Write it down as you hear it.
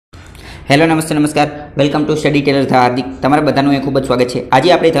Hello નમસ્તે નમસ્કાર welcome to study Taylor TheHardik તમારા બધાનું ખૂબ જ સ્વાગત છે। આજે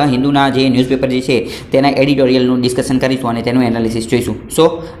આપણે ધ હિન્દુના જે ન્યૂઝપેપર જે છે તેના એડિટોરિયલનું ડિસ્કશન કરીશું અને તેનું એનાલિસિસ જોઈશું। સો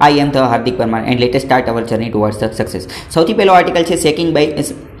આઈ એમ TheHardik Parmar and latest start hour journey towards the success. સૌથી પહેલો આર્ટિકલ છે સેકિંગ બાય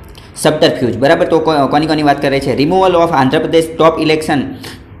subterfuge, બરાબર। તો કોની વાત કરે છે? Removal of Andhra Pradesh top election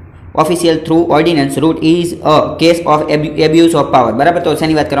official through ordnance route is a case of abuse of power, બરાબર। તો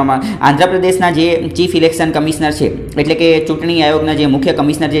શેની વાત કરવામાં? આંધ્રપ્રદેશના જે ચીફ ઇલેક્શન કમિશનર છે એટલે કે ચૂંટણી આયોગના જે મુખ્ય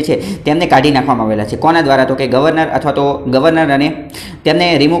કમિશનર જે છે તેમને કાઢી નાખવામાં આવેલા છે। કોના દ્વારા? તો કે ગવર્નર અથવા તો ગવર્નર, અને તેમને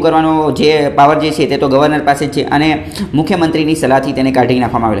રિમૂવ કરવાનો જે પાવર જે છે તે તો ગવર્નર પાસે જ છે અને મુખ્યમંત્રીની સલાહથી તેને કાઢી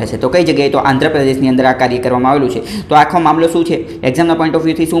નાખવામાં આવેલા છે। તો કઈ જગ્યાએ? તો આંધ્રપ્રદેશની અંદર આ કાર્ય કરવામાં આવેલું છે। તો આખો મામલો શું છે? એક્ઝામના પોઈન્ટ ઓફ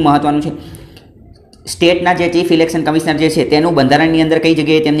વ્યૂથી શું મહત્વનું છે? સ્ટેટના જે ચીફ ઇલેક્શન કમિશનર જે છે તેનું બંધારણની અંદર કઈ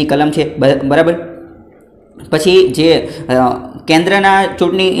જગ્યાએ તેમની કલમ છે, બરાબર। પછી જે કેન્દ્રના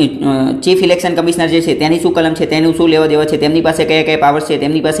ચૂંટણી ચીફ ઇલેક્શન કમિશનર જે છે તેની શું કલમ છે, તેનું શું લેવા દેવા છે, તેમની પાસે કયા કયા પાવર્સ છે,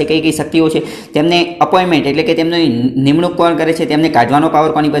 તેમની પાસે કઈ કઈ શક્તિઓ છે, તેમને અપોઇન્ટમેન્ટ એટલે કે તેમની નિમણૂક કોણ કરે છે, તેમને કાઢવાનો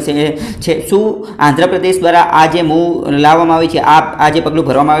પાવર કોની પાસે છે, શું આંધ્રપ્રદેશ દ્વારા આ જે મૂવ લાવવામાં આવી છે, આ જે પગલું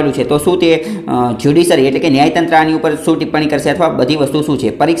ભરવામાં આવેલું છે, તો શું તે જ્યુડિશરી એટલે કે ન્યાયતંત્ર આની ઉપર શું ટિપ્પણી કરશે, અથવા બધી વસ્તુ શું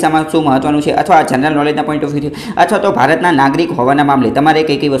છે, પરીક્ષામાં શું મહત્વનું છે, અથવા જનરલ નોલેજના પોઈન્ટ ઓફ વ્યૂથી, અથવા તો ભારતના નાગરિક હોવાના મામલે તમારે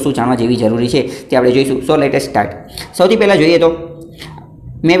કઈ કઈ વસ્તુ જાણવા જેવી જરૂરી છે તે આપણે જોઈશું। So let us start. સૌથી પહેલાં જોઈએ તો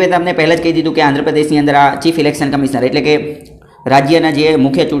મેં તમને પહેલાં જ કહી દીધું કે આંધ્રપ્રદેશની અંદર આ ચીફ ઇલેક્શન કમિશનર એટલે કે રાજ્યના જે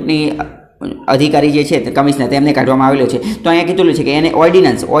મુખ્ય ચૂંટણી અધિકારી જે છે કમિશનર તેમને કાઢવામાં આવેલો છે। તો અહીંયા કીધું છે કે એને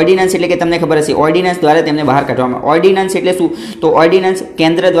ઓર્ડિનન્સ એટલે કે તમને ખબર હશે ઓર્ડિનન્સ દ્વારા તેમને બહાર કાઢવામાં। ઓર્ડિનન્સ એટલે શું? તો ઓર્ડિનન્સ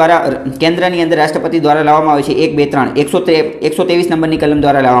કેન્દ્રની અંદર રાષ્ટ્રપતિ દ્વારા લાવવામાં આવે છે 1, 2, 3 123 નંબરની કલમ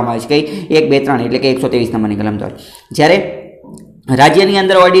દ્વારા લાવવામાં આવે છે। કઈ? 1, 2, 3 એટલે કે 123 નંબરની કલમ દ્વારા। જ્યારે રાજ્યની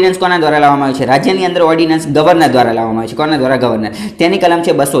અંદર ઓર્ડિનન્સ કોના દ્વારા લાવવામાં આવે છે? રાજ્યની અંદર ઓર્ડિનન્સ ગવર્નર દ્વારા લાવવામાં આવે છે। કોના દ્વારા? ગવર્નર। તેની કલમ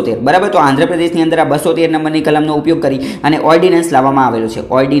છે 213, બરાબર। તો આંધ્રપ્રદેશની અંદર આ 213 નંબરની કલમનો ઉપયોગ કરી અને ઓર્ડિનન્સ લાવવામાં આવેલો છે।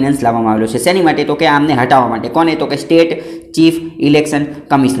 ઓર્ડિનન્સ લાવવામાં આવેલો છે શેની માટે? તો કે આમને હટાવવા માટે। કોને? તો કે સ્ટેટ ચીફ ઇલેક્શન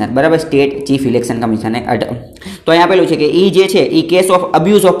કમિશનર, બરાબર। સ્ટેટ ચીફ ઇલેક્શન કમિશનરને તો અહીં આપેલું છે કે એ જે છે એ case of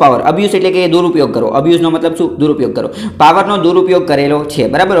abuse of power, abuse એટલે કે દુરુપયોગ કરો, અબ્યુઝનો મતલબ શું? દુરુપયોગ કરો, પાવરનો દુરુપયોગ કરેલો છે,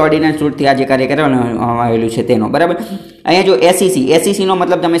 બરાબર। ઓર્ડિનન્સ રૂટથી આ જે કાર્ય કરવામાં આવેલું છે તેનો, બરાબર। અહીંયા જો એસઈસીનો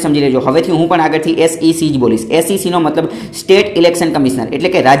મતલબ તમે સમજી લેજો। હવેથી હું પણ આગળથી એસઈસી જ બોલીશ। એસઈસીનો મતલબ સ્ટેટ ઇલેક્શન કમિશનર એટલે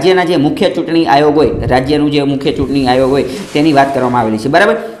કે રાજ્યના જે મુખ્ય ચૂંટણી આયોગ હોય, રાજ્યનું જે મુખ્ય ચૂંટણી આયોગ હોય તેની વાત કરવામાં આવેલી છે,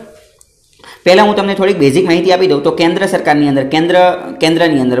 બરાબર। પહેલાં હું તમને થોડીક બેઝિક માહિતી આપી દઉં તો કેન્દ્ર સરકારની અંદર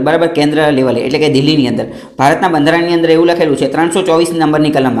કેન્દ્રની અંદર, બરાબર, કેન્દ્ર લેવલે એટલે કે દિલ્હીની અંદર ભારતના બંધારણની અંદર એવું લખેલું છે 324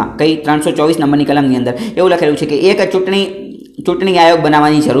 નંબરની કલમમાં, કઈ 324 નંબરની કલમની અંદર એવું લખેલું છે કે એક ચૂંટણી આયોગ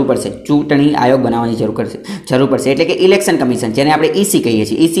બનાવવાની જરૂર પડશે। ચૂંટણી આયોગ બનાવવાની જરૂર પડશે એટલે કે ઇલેક્શન કમિશન, જેને આપણે ઈસી કહીએ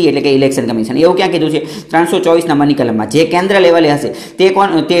છીએ। ઈસી એટલે કે ઇલેક્શન કમિશન। એવું ક્યાં કીધું છે? 324 નંબરની કલમમાં। જે કેન્દ્ર લેવલે હશે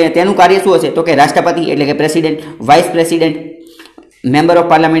તેનું કાર્ય શું હશે? તો કે રાષ્ટ્રપતિ એટલે કે president, vice president, member of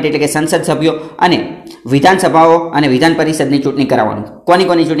parliament એટલે કે સંસદ સભ્યો અને વિધાનસભાઓ અને વિધાન પરિષદની ચૂંટણી કરાવવાનું। કોની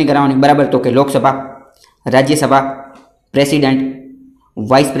ચૂંટણી કરાવવાની? બરાબર। તો કે Lok Sabha, Rajya Sabha, president,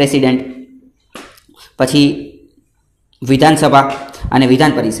 vice president, પછી વિધાનસભા અને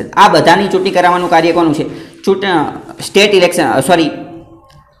વિધાન પરિષદ, આ બધાની ચૂંટણી કરાવવાનું કાર્ય કોનું છે? સ્ટેટ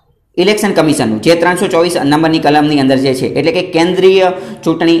ઇલેક્શન કમિશનનું, જે 324 નંબરની કલમની અંદર જે છે એટલે કે કેન્દ્રીય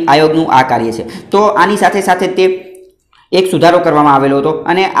ચૂંટણી આયોગનું આ કાર્ય છે। તો આની સાથે સાથે તે એક સુધારો કરવામાં આવેલો હતો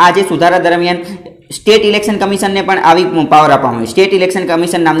અને આ જે સુધારા દરમિયાન સ્ટેટ ઇલેક્શન કમિશનને પણ આવી પાવર આપવામાં આવી। સ્ટેટ ઇલેક્શન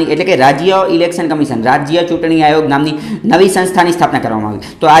કમિશન નામની એટલે કે રાજ્ય ઇલેક્શન કમિશન, રાજ્ય ચૂંટણી આયોગ નામની નવી સંસ્થાની સ્થાપના કરવામાં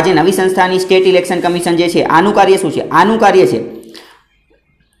આવી। તો આ જે નવી સંસ્થાની સ્ટેટ ઇલેક્શન કમિશન જે છે આનું કાર્ય શું છે? આનું કાર્ય છે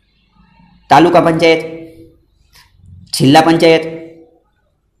તાલુકા પંચાયત, જિલ્લા પંચાયત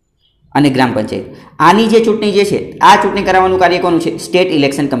અને ગ્રામ પંચાયત, આની જે ચૂંટણી જે છે આ ચૂંટણી કરાવવાનું કાર્ય કોનું છે? સ્ટેટ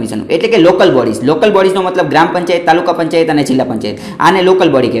ઇલેક્શન કમિશનનું એટલે કે લોકલ બોડીઝનો મતલબ ગ્રામ પંચાયત, તાલુકા પંચાયત અને જિલ્લા પંચાયત, આને લોકલ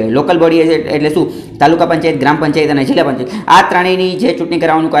બોડી કહેવાય। લોકલ બોડી એટલે શું? તાલુકા પંચાયત, ગ્રામ પંચાયત અને જિલ્લા પંચાયત, આ ત્રણેયની જે ચૂંટણી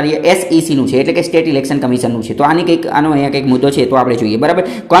કરાવવાનું કાર્ય એસઈસીનું છે એટલે કે સ્ટેટ ઇલેક્શન કમિશનનું છે। તો આનો અહીંયા કંઈક મુદ્દો છે તો આપણે જોઈએ, બરાબર।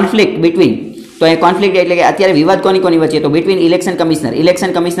 કોન્ફ્લિક્ટ બિટવીન, તો એ કોન્ફ્લિક્ટ એટલે કે અત્યારે વિવાદ કોની વચ્ચે? તો બિટવીન ઇલેક્શન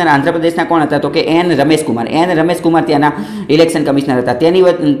કમિશનર આંધ્રપ્રદેશના કોણ હતા? તો કે રમેશ કુમાર ત્યાંના ઇલેક્શન કમિશનર હતા।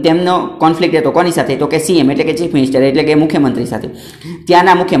 તેમનો કોન્ફ્લિક્ટ હતો કોની સાથે? તો કે સીએમ એટલે કે ચીફ મિનિસ્ટર એટલે કે મુખ્યમંત્રી સાથે।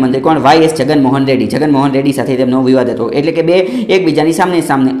 ત્યાંના મુખ્યમંત્રી કોણ? જગન મોહન રેડ્ડી સાથે તેમનો વિવાદ હતો એટલે કે બે એકબીજાની આમને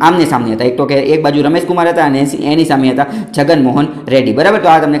સામને હતા। એક તો કે એક બાજુ રમેશ કુમાર હતા અને એની સામે હતા જગન મોહન રેડ્ડી, બરાબર। તો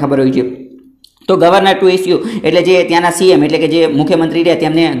આ તમને ખબર હોવી જોઈએ। તો ગવર્નર ટુ ઇસ્યુ એટલે જે ત્યાંના સીએમ એટલે કે જે મુખ્યમંત્રી રહ્યા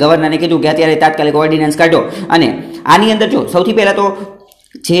તેમને ગવર્નરને કીધું કે અત્યારે તાત્કાલિક ઓર્ડિનન્સ કાઢો। અને આની અંદર જો સૌથી પહેલાં તો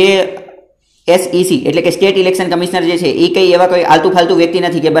જે SEC એટલે કે સ્ટેટ ઇલેક્શન કમિશનર જે છે એ કંઈ એવા કોઈ આલતુ ફાલતુ વ્યક્તિ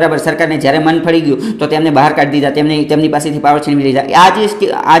નથી કે બરાબર સરકારને જ્યારે મન ફળી ગયું તો તેમને બહાર કાઢી દીધા, તેમની પાસેથી પાવર છીનવી લીધા.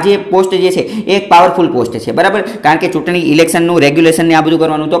 આ જે પોસ્ટ જે છે એ એક પાવરફુલ પોસ્ટ છે, બરાબર. કારણ કે ચૂંટણી ઇલેક્શનનું રેગ્યુલેશન ને આ બધું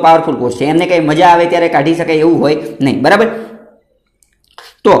કરવાનું તો પાવરફુલ પોસ્ટ છે. એમને કંઈ મજા આવે ત્યારે કાઢી શકાય એવું હોય નહીં, બરાબર.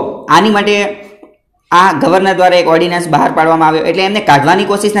 તો આની માટે આ ગવર્નર દ્વારા એક ઓર્ડિનન્સ બહાર પાડવામાં આવ્યો. એટલે એમને કાઢવાની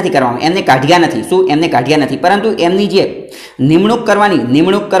કોશિશ નથી કરવામાં, એમને કાઢ્યા નથી. શું? એમને કાઢ્યા નથી, પરંતુ એમની જે નિમણૂક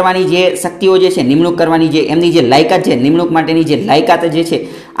કરવાની જે શક્તિઓ જે છે, નિમણૂક કરવાની જે એમની જે લાયકાત છે, નિમણૂક માટેની જે લાયકાત જે છે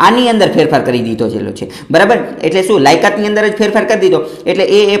આની અંદર ફેરફાર કરી દીધો છે, બરાબર. એટલે શું? લાયકાતની અંદર જ ફેરફાર કરી દીધો એટલે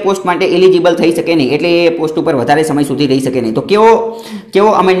એ પોસ્ટ માટે એલિજિબલ થઈ શકે નહીં, એટલે એ પોસ્ટ ઉપર વધારે સમય સુધી રહી શકે નહીં. તો કેવો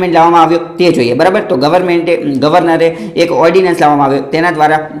અમેન્ડમેન્ટ લાવવામાં આવ્યો તે જોઈએ, બરાબર. તો ગવર્નરે એક ઓર્ડિનન્સ લાવવામાં આવ્યો, તેના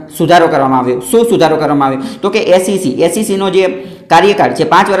દ્વારા સુધારો કરવામાં આવ્યો. શું સુધારો કરવામાં આવ્યો? તો કે SEC નો જે કાર્યકાળ છે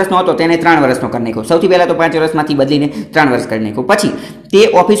 5 વર્ષનો હતો તેને 3 વર્ષનો કરી નાખ્યો. સૌથી પહેલાં તો 5 વર્ષમાંથી બદલીને 3 વર્ષ કરી નાખ્યો. પછી તે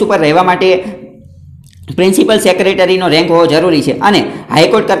ઓફિસ ઉપર રહેવા માટે પ્રિન્સિપલ સેક્રેટરીનો રેન્ક હોવો જરૂરી છે અને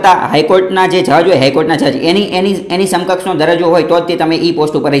હાઈકોર્ટના જે જજ હોય, હાઈકોર્ટના જજ એની સમકક્ષનો દરજ્જો હોય તો જ તમે એ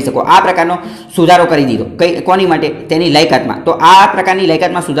પોસ્ટ ઉપર રહી શકો. આ પ્રકારનો સુધારો કરી દીધો. કોની માટે? તેની લાયકાતમાં. તો આ પ્રકારની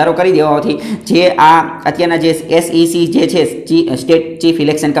લાયકાતમાં સુધારો કરી દેવાથી જે આ અત્યારના જે SEC જે છે સ્ટેટ ચીફ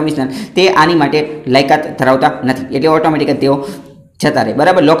ઇલેક્શન કમિશનર તે આની માટે લાયકાત ધરાવતા નથી, એટલે ઓટોમેટિક તેઓ જતા રહે,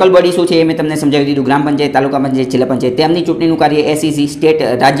 બરાબર. લોકલ બોડી શું છે એ મેં તમને સમજાવી દીધું. ગ્રામ પંચાયત, તાલુકા પંચાયત, જિલ્લા પંચાયત તેમની ચૂંટણીનું કાર્ય SEC સ્ટેટ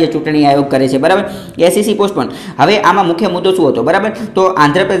રાજ્ય ચૂંટણી આયોગ કરે છે, બરાબર. SEC postpone. હવે આમાં મુખ્ય મુદ્દો શું હતો, બરાબર. તો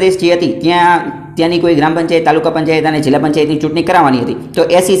આંધ્રપ્રદેશ જે હતી ત્યાંની કોઈ ગ્રામ પંચાયત, તાલુકા પંચાયત અને જિલ્લા પંચાયતની ચૂંટણી કરાવવાની હતી. તો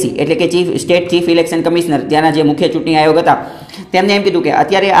SEC એટલે કે સ્ટેટ ચીફ ઇલેક્શન કમિશનર ત્યાંના જે મુખ્ય ચૂંટણી આયોગ હતા તેમને એમ કીધું કે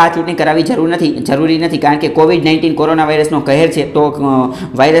અત્યારે આ ચૂંટણી કરાવવી જરૂરી નથી કારણ કે COVID-19 કોરોના વાયરસનો કહેર છે, તો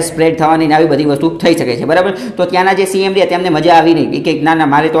વાયરસ સ્પ્રેડ થવાની આવી બધી વસ્તુ થઈ શકે છે, બરાબર. તો ત્યાંના જે CM રહ્યા તેમને મજા આવી નહીં કે ના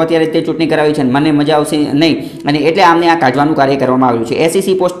મારે તો અત્યારે તે ચૂંટણી કરાવી છે, મને મજા આવશે નહીં, અને એટલે આમને આ કાઢવાનું કાર્ય કરવામાં આવ્યું છે.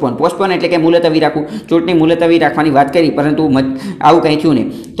 SEC પોસ્ટપોન એટલે કે મુલતવી રાખવું. ચૂંટણી મુલતવી રાખવાની વાત કરી, પરંતુ આવું કંઈ થયું નહીં.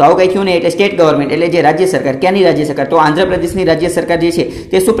 તો આવું કંઈ થયું નહીં એટલે સ્ટેટ ગવર્મેન્ટ એટલે જે રાજ્ય સરકાર, ક્યાંની રાજ્ય સરકાર? તો આંધ્રપ્રદેશની રાજ્ય સરકાર જે છે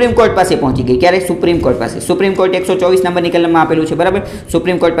તે સુપ્રીમ કોર્ટ પાસે પહોંચી ગઈ. ક્યારે? સુપ્રીમ કોર્ટ પાસે. સુપ્રીમ કોર્ટ 124 નંબરની કલમમાં આપેલું છે, બરાબર.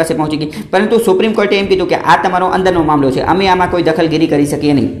 સુપ્રીમ કોર્ટ પાસે પહોંચી ગઈ, પરંતુ સુપ્રીમ કોર્ટે એમ કીધું કે આ તમારો અંદરનો મામલો છે, અમે આમાં કોઈ દખલગીરી કરી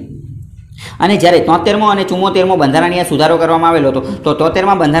શકીએ નહીં. અને જ્યારે 73મો અને 74મો બંધારણીય સુધારો કરવામાં આવેલો હતો, તો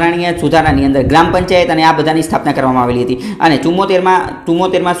 73મા બંધારણીય સુધારાની અંદર ગ્રામ પંચાયત અને આ બધાની સ્થાપના કરવામાં આવેલી હતી, અને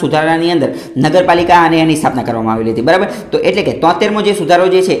 74મા સુધારાની અંદર નગરપાલિકા અને એની સ્થાપના કરવામાં આવેલી હતી, બરાબર. તો એટલે કે 73મો જે સુધારો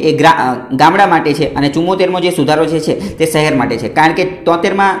જે છે એ ગામડા માટે છે અને 74મો જે સુધારો જે છે તે શહેર માટે છે. કારણ કે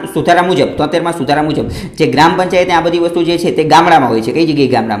 73મા સુધારા મુજબ જે ગ્રામ પંચાયત આ બધી વસ્તુ જે છે તે ગામડામાં હોય છે, કઈ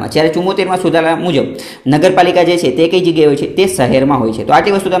જગ્યાએ? ગામડામાં. જ્યારે 74મા સુધારા મુજબ નગરપાલિકા જે છે તે કઈ જગ્યાએ હોય છે? તે શહેરમાં હોય છે. તો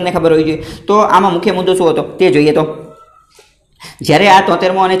આટલી વસ્તુ તમને ખબર હોવી જોઈએ. તો આમાં મુખ્ય મુદ્દો શું હતો તે જોઈએ. તો જ્યારે આ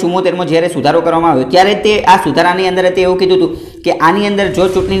 73મો અને 74મો જ્યારે સુધારો કરવામાં આવ્યો ત્યારે તે આ સુધારાની અંદર તે એવું કીધું હતું કે આની અંદર જો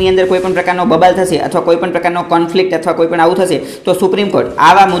ચૂંટણીની અંદર કોઈ પણ પ્રકારનો બબાલ થશે અથવા કોઈ પણ પ્રકારનો કોન્ફ્લિક્ટ અથવા કોઈ પણ આવું થશે તો સુપ્રીમ કોર્ટ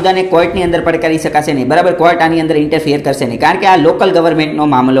આવા મુદ્દાને કોર્ટની અંદર પડકારી શકાશે નહીં, બરાબર. કોર્ટ આની અંદર ઇન્ટરફિયર કરશે નહીં, કારણ કે આ લોકલ ગવર્મેન્ટનો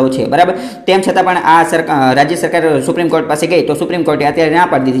મામલો છે, બરાબર. તેમ છતાં પણ આ રાજ્ય સરકાર સુપ્રીમ કોર્ટ પાસે ગઈ તો સુપ્રીમ કોર્ટે અત્યારે ના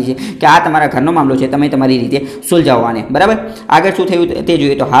પાડી દીધી છે કે આ તમારા ઘરનો મામલો છે, તમે તમારી રીતે સુલઝાવો આને, બરાબર. આગળ શું થયું તે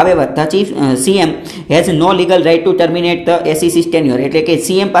જોઈએ. તો however the chief CM has no legal right to terminate the SEC's tenure. એટલે કે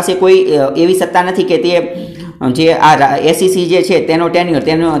CM પાસે કોઈ એવી સત્તા નથી કે તે જે આ SEC જે છે તેનો ટેન્યુઅર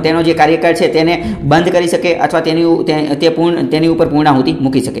તેનો જે કાર્યકાળ છે તેને બંધ કરી શકે અથવા તેની ઉપર પૂર્ણાહુતિ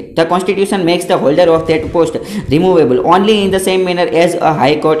મૂકી શકે. The constitution max the holder of that post removable only in the same manner as a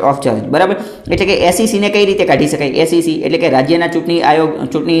high court of જજ, બરાબર. એટલે કે SEC ને કઈ રીતે કાઢી શકાય? SEC એટલે કે રાજ્યના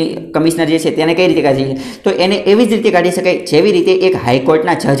ચૂંટણી કમિશનર જે છે તેને કઈ રીતે કાઢી શકાય? તો એને એવી જ રીતે કાઢી શકાય જેવી રીતે એક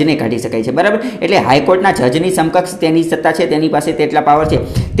હાઈકોર્ટના જજને કાઢી શકાય છે, બરાબર. એટલે હાઈકોર્ટના જજની સમકક્ષ તેની સત્તા છે, તેની પાસે તેટલા પાવર છે,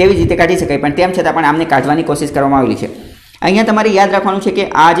 તેવી જ રીતે કાઢી શકાય, પણ તેમ છતાં પણ આમને કાઢવાની કોશિશ કરવામાં આવેલી છે. અહીંયા તમારે યાદ રાખવાનું છે કે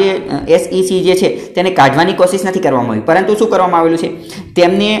આ જે SEC જે છે તેને કાઢવાની કોશિશ નથી કરવામાં આવી, પરંતુ શું કરવામાં આવેલું છે?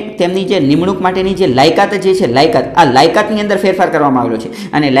 તેમની જે નિમણૂક માટેની જે લાયકાત જે છે, આ લાયકાતની અંદર ફેરફાર કરવામાં આવેલો છે,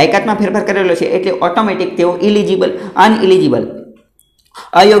 અને લાયકાતમાં ફેરફાર કરેલો છે એટલે ઓટોમેટિક તેઓ અનઇલિજિબલ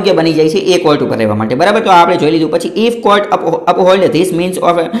અયોગ્ય બની જાય છે એ કોર્ટ ઉપર રહેવા માટે, બરાબર. તો આપણે જોઈ લીધું. પછી if court uphold this means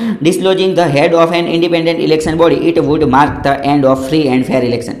of dislodging the head of an independent election body, it would mark the end of free and fair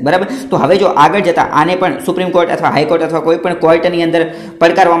election, બરાબર. તો હવે જો આગળ જતા આને પણ સુપ્રીમ કોર્ટ અથવા હાઈકોર્ટ અથવા કોઈ પણ કોર્ટની અંદર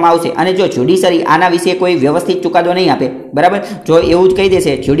પડકારવામાં આવશે, અને જો જ્યુડિશરી આના વિશે કોઈ વ્યવસ્થિત ચુકાદો નહીં આપે, બરાબર, જો એવું જ કહી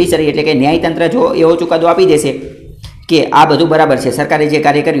દેશે જ્યુડિશરી એટલે કે ન્યાયતંત્ર જો એવો ચુકાદો આપી દેશે કે આ બધું બરાબર છે, સરકારે જે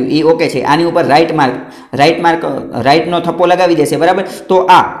કાર્ય કર્યું એ ઓકે છે, આની ઉપર રાઈટનો થપ્પો લગાવી દેશે, બરાબર, તો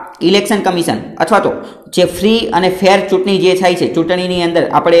આ ઇલેક્શન કમિશન અથવા તો જે ફ્રી અને ફેર ચૂંટણી જે થાય છે, ચૂંટણીની અંદર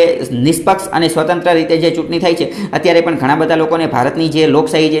આપણે નિષ્પક્ષ અને સ્વતંત્ર રીતે જે ચૂંટણી થાય છે, અત્યારે પણ ઘણા બધા લોકોને ભારતની જે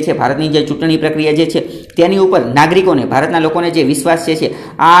લોકશાહી જે છે, ભારતની જે ચૂંટણી પ્રક્રિયા જે છે તેની ઉપર નાગરિકોને, ભારતના લોકોને જે વિશ્વાસ છે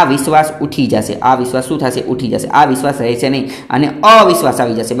આ વિશ્વાસ ઉઠી જશે. આ વિશ્વાસ શું થશે? ઉઠી જશે. આ વિશ્વાસ રહેશે નહીં અને અવિશ્વાસ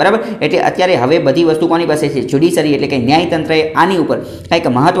આવી જશે. બરાબર. એટલે અત્યારે હવે બધી વસ્તુ કોની પાસે છે? જ્યુડિશરી એટલે કે ન્યાયતંત્રએ આની ઉપર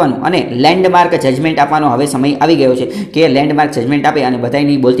કંઈક મહત્વનું અને લેન્ડમાર્ક જજમેન્ટ આપવાનો હવે સમય આવી ગયો છે કે લેન્ડમાર્ક જજમેન્ટ આપે અને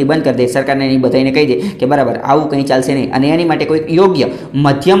બધાની બોલતી બંધ કરી દે, સરકારને નહીં બધાને કહી દે કે બરાબર આવું કંઈ ચાલશે નહીં, અને એની માટે કોઈ યોગ્ય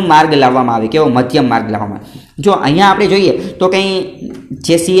મધ્યમ માર્ગ લાવવામાં આવે. કેવો મધ્યમ માર્ગ લાવવામાં આવે? જો અહીંયા આપણે જોઈએ તો કંઈ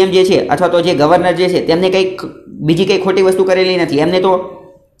જે સીએમ જે છે અથવા તો જે ગવર્નર જે છે તેમને કંઈક બીજી કંઈ ખોટી વસ્તુ કરેલી નથી. એમને તો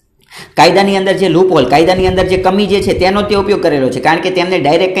કાયદાની અંદર જે લૂપહોલ, કાયદાની અંદર જે કમી જે છે તેનો તે ઉપયોગ કરેલો છે, કારણ કે તેમને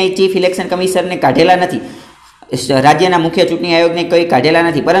ડાયરેક્ટ કંઈ ચીફ ઇલેક્શન કમિશનરને કાઢેલા નથી, રાજ્યના મુખ્ય ચૂંટણી આયોગને કંઈ કાઢેલા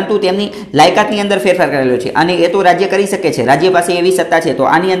નથી, પરંતુ તેમની લાયકાતની અંદર ફેરફાર કરેલો છે અને એ તો રાજ્ય કરી શકે છે. રાજ્ય પાસે એવી સત્તા છે, તો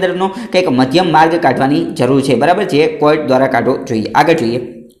આની અંદરનો કંઈક મધ્યમ માર્ગ કાઢવાની જરૂર છે. બરાબર. જે કોર્ટ દ્વારા કાઢવો જોઈએ. આગળ જોઈએ.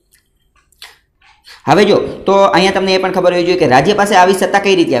 હવે જો તો અહીંયા તમને એ પણ ખબર હોવી જોઈએ કે રાજ્ય પાસે આવી સત્તા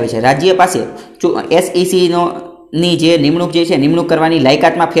કઈ રીતે આવે છે. રાજ્ય પાસે SEC ની જે નિમણૂક જે છે, નિમણૂક કરવાની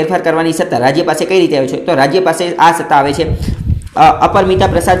લાયકાતમાં ફેરફાર કરવાની સત્તા રાજ્ય પાસે કઈ રીતે આવે છે? તો રાજ્ય પાસે આ સત્તા આવે છે અપરમિતા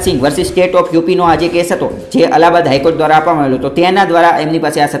પ્રસાદ સિંહ વર્સિસ સ્ટેટ ઓફ યુપીનો આ જે કેસ હતો, જે અલ્હાબાદ હાઈકોર્ટ દ્વારા આપવામાં આવેલો હતો, તેના દ્વારા એમની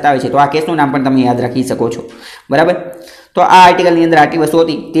પાસે આ સત્તા આવે છે. તો આ કેસનું નામ પણ તમે યાદ રાખી શકો છો. બરાબર. તો આ આર્ટિકલની અંદર આટલી વસ્તુ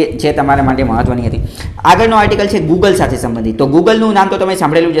હતી તે જે તમારા માટે મહત્વની હતી. આગળનો આર્ટિકલ છે ગૂગલ સાથે સંબંધિત. તો ગૂગલનું નામ તો તમે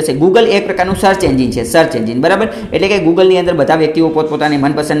સાંભળેલું જ હશે. ગૂગલ એક પ્રકારનું સર્ચ એન્જિન છે, સર્ચ એન્જિન. બરાબર. એટલે કે ગૂગલની અંદર બધા વ્યક્તિઓ પોતપોતાની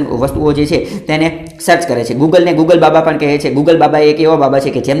મનપસંદ વસ્તુઓ જે છે તેને સર્ચ કરે છે. ગૂગલને ગૂગલ બાબા પણ કહે છે. ગૂગલ બાબા એક એવા બાબા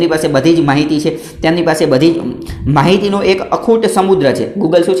છે કે જેમની પાસે બધી જ માહિતી છે, તેમની પાસે બધી જ માહિતીનો એક અખૂટ સમુદ્ર છે.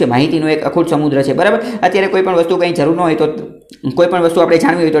 ગૂગલ શું છે? માહિતીનો એક અખૂટ સમુદ્ર છે. બરાબર. અત્યારે કોઈ પણ વસ્તુ કંઈ જરૂર ન હોય તો કોઈ પણ વસ્તુ આપણે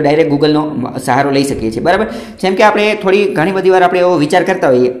જાણવી હોય તો ડાયરેક્ટ ગૂગલનો સહારો લઈ શકીએ છીએ. બરાબર. જેમ કે આપણે ઘણી બધી વાર આપણે એવો વિચાર કરતા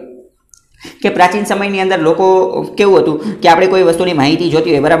હોઈએ કે પ્રાચીન સમયની અંદર લોકો કેવું હતું કે આપણે કોઈ વસ્તુની માહિતી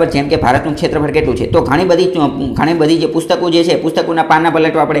જોતી હોય, બરાબર, જેમ કે ભારતનું ક્ષેત્રફળ કેટલું છે, તો ઘણી બધી જે પુસ્તકો જે છે, પુસ્તકોના પાના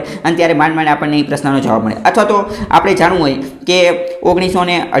પલટવા પડે અને ત્યારે માંડ આપણને એ પ્રશ્નનો જવાબ મળે. અથવા તો આપણે જાણવું હોય કે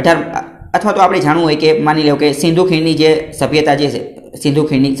 1918 અથવા તો આપણે જાણવું હોય કે માની લો કે સિંધુ ખીણની જે સભ્યતા જે છે, સિંધુ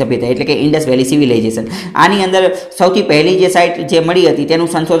ખીણની સભ્યતા એટલે કે ઇન્ડસ વેલી સિવિલાઇઝેશન, આની અંદર સૌથી પહેલી જે સાઇટ જે મળી હતી તેનું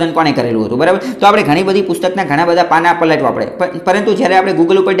સંશોધન કોણે કરેલું હતું? બરાબર. તો આપણે ઘણી બધી પુસ્તકના ઘણા બધા પાના પલટવા પડે, પરંતુ જ્યારે આપણે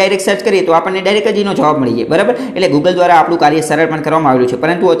ગૂગલ ઉપર ડાયરેક્ટ સર્ચ કરીએ તો આપણને ડાયરેક્ટ જ એનો જવાબ મળી જાય. બરાબર. એટલે ગૂગલ દ્વારા આપણું કાર્ય સરળ પણ કરવામાં આવેલું છે,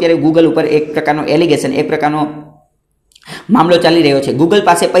 પરંતુ અત્યારે ગૂગલ ઉપર એક પ્રકારનો એલિગેશન, એક પ્રકારનો મામલો ચાલી રહ્યો છે. ગૂગલ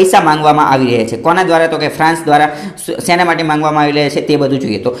પાસે પૈસા માંગવામાં આવી રહ્યા છે. કોના દ્વારા? તો કે ફ્રાન્સ દ્વારા. શેના માટે માંગવામાં આવી રહ્યા છે તે બધું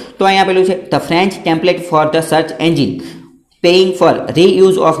જોઈએ તો અહીંયા પેલું છે the French template for the search engine paying four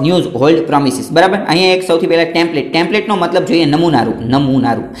reuse of news hold promises. બરાબર. અહીંયા એક સૌથી પહેલાં ટેમ્પલેટનો મતલબ જોઈએ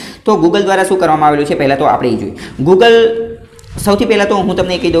નમૂનારું. તો ગૂગલ દ્વારા શું કરવામાં આવેલું છે પહેલાં તો આપણે એ જોઈએ. ગૂગલ સૌથી પહેલાં તો હું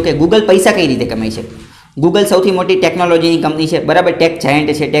તમને કહી દઉં કે ગૂગલ પૈસા કઈ રીતે કમાય છે. ગૂગલ સૌથી મોટી ટેકનોલોજીની કંપની છે. બરાબર. ટેક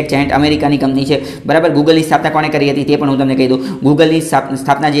જાયન્ટ અમેરિકાની કંપની છે. બરાબર. ગૂગલની સ્થાપના કોણે કરી હતી તે પણ હું તમને કહી દઉં. ગૂગલની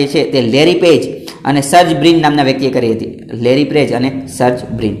સ્થાપના જે છે તે લેરી પેજ અને સર્જ બ્રિન નામના વ્યક્તિએ કરી હતી. લેરી પેજ અને સર્જ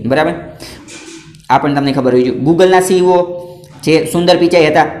બ્રિન. બરાબર. આ પણ તમને ખબર હોવી જોઈએ. ગૂગલના CEO જે સુંદર પિચાઈ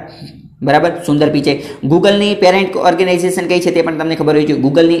હતા. બરાબર. સુંદર પિચાઈ. ગૂગલની પેરેન્ટ ઓર્ગેનાઇઝેશન કઈ છે તે પણ તમને ખબર હોવી જોઈએ.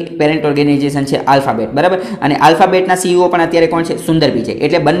 ગૂગલની પેરેન્ટ ઓર્ગેનાઇઝેશન છે આલ્ફાબેટ. બરાબર. અને આલ્ફાબેટના CEO પણ અત્યારે કોણ છે? સુંદર પિચાઈ.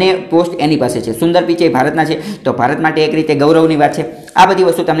 એટલે બંને પોસ્ટ એની પાસે છે. સુંદર પિચાઈ ભારતના છે, તો ભારત માટે એક રીતે ગૌરવની વાત છે. આ બધી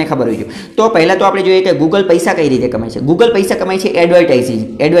વસ્તુ તમને ખબર હોવી જોઈએ. તો પહેલાં તો આપણે જોઈએ કે ગૂગલ પૈસા કઈ રીતે કમાય છે. ગૂગલ પૈસા કમાય છે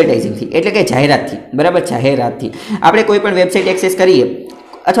એડવર્ટાઇઝિંગથી, એટલે કે જાહેરાતથી. બરાબર. જાહેરાતથી આપણે કોઈ પણ વેબસાઇટ એક્સેસ કરીએ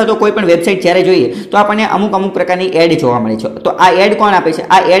અથવા તો કોઈ પણ વેબસાઇટ જ્યારે જોઈએ તો આપણને અમુક પ્રકારની એડ જોવા મળે છે. તો આ એડ કોણ આપે છે?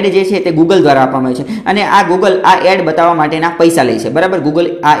 આ એડ જે છે તે ગૂગલ દ્વારા આપવામાં આવે છે અને આ ગૂગલ આ એડ બતાવવા માટેના પૈસા લે છે. બરાબર. ગૂગલ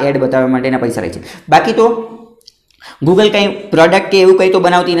આ એડ બતાવવા માટેના પૈસા લે છે. બાકી તો ગૂગલ કંઈ પ્રોડક્ટ કે એવું કંઈ તો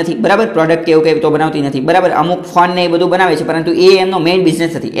બનાવતી નથી. બરાબર. પ્રોડક્ટ કે એવું કંઈ તો બનાવતી નથી. બરાબર. અમુક ફોન ને એ બધું બનાવે છે, પરંતુ એ એમનો મેઇન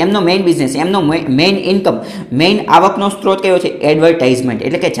બિઝનેસ નથી. એમનો મેઇન બિઝનેસ, એમનો મેઇન ઇન્કમ, મેઇન આવકનો સ્ત્રોત કયો છે? એડવર્ટાઇઝમેન્ટ,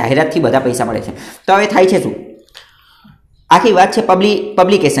 એટલે કે જાહેરાતથી બધા પૈસા મળે છે. તો હવે થાય છે શું? આખી વાત છે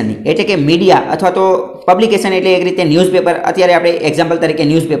પબ્લિકેશનની, એટલે કે મીડિયા અથવા તો પબ્લિકેશન એટલે એક રીતે ન્યૂઝપેપર. અત્યારે આપણે એક્ઝામ્પલ તરીકે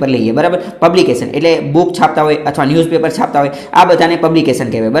ન્યૂઝપેપર લઈએ. બરાબર. પબ્લિકેશન એટલે બુક છાપતા હોય અથવા ન્યૂઝપેપર છાપતા હોય, આ બધાને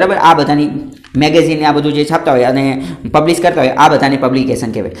પબ્લિકેશન કહેવાય. બરાબર. આ બધાની મેગેઝિન આ બધું જે છાપતા હોય અને પબ્લિશ કરતા હોય આ બધાને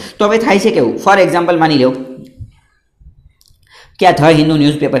પબ્લિકેશન કહેવાય. તો હવે થાય છે કેવું? ફોર એક્ઝામ્પલ માની લો કે આ ધ હિન્દુ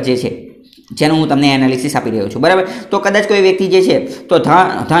ન્યૂઝપેપર જે છે જેનું હું તમને એનાલિસિસ આપી રહ્યો છું. બરાબર. તો કદાચ કોઈ વ્યક્તિ જે છે તો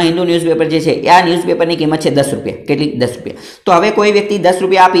ધ હિન્દુ ન્યૂઝપેપર જે છે આ ન્યૂઝપેપરની કિંમત છે 10 રૂપિયા. કેટલી? 10 રૂપિયા. તો હવે કોઈ વ્યક્તિ 10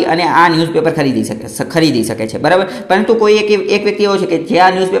 રૂપિયા આપી અને આ ન્યૂઝપેપર ખરીદી શકે છે. બરાબર. પરંતુ કોઈ એક વ્યક્તિ એવો છે કે જે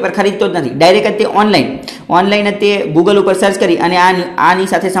આ ન્યૂઝપેપર ખરીદતો જ નથી, ડાયરેક્ટ જ તે ઓનલાઈન જ તે ગૂગલ ઉપર સર્ચ કરી અને આની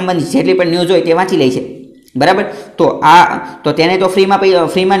સાથે સંબંધિત જેટલી પણ ન્યૂઝ હોય તે વાંચી લે છે. બરાબર. તો તેને તો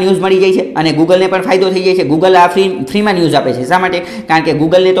ફ્રીમાં ન્યૂઝ મળી જાય છે અને ગૂગલને પણ ફાયદો થઈ જાય છે. ગૂગલ આ ફ્રીમાં ન્યૂઝ આપે છે. શા માટે? કારણ કે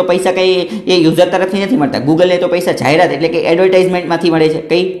ગૂગલને તો પૈસા કંઈ એ યુઝર તરફથી નથી મળતા. ગૂગલને તો પૈસા જાહેરાત એટલે કે એડવર્ટાઇઝમેન્ટમાંથી મળે છે.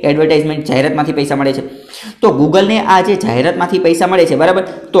 કઈ એડવર્ટાઇઝમેન્ટ? જાહેરાતમાંથી પૈસા મળે છે. તો ગૂગલને આ જે જાહેરાતમાંથી પૈસા મળે છે, બરાબર,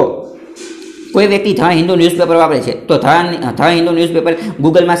 તો કોઈ વ્યક્તિ ધ હિન્દુ ન્યૂઝપેપર વાપરે છે તો ધ હિન્દુ ન્યૂઝપેપર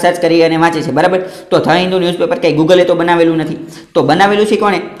ગૂગલમાં સર્ચ કરી અને વાંચે છે, બરાબર. તો ધ હિન્દુ ન્યૂઝપેપર કંઈ ગૂગલે તો બનાવેલું નથી. તો બનાવેલું છે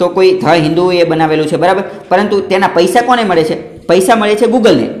કોણે? તો કોઈ ધ હિન્દુએ બનાવેલું છે, બરાબર. પરંતુ તેના પૈસા કોને મળે છે? પૈસા મળે છે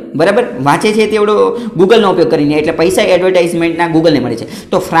ગૂગલને, બરાબર. વાંચે છે તેવડો ગૂગલનો ઉપયોગ કરીને, એટલે પૈસા એડવર્ટાઇઝમેન્ટના ગૂગલને મળે છે.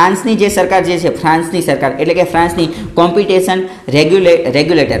 તો ફ્રાન્સની જે સરકાર જે છે, ફ્રાન્સની સરકાર એટલે કે ફ્રાન્સની કોમ્પિટિશન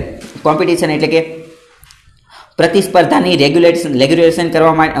રેગ્યુલેટર, કોમ્પિટિશન એટલે કે પ્રતિસ્પર્ધાની રેગ્યુલેશન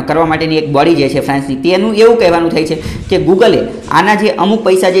કરવા માટેની એક બોડી જે છે ફ્રાન્સની, તેનું એવું કહેવાનું થાય છે કે ગૂગલે આના જે અમુક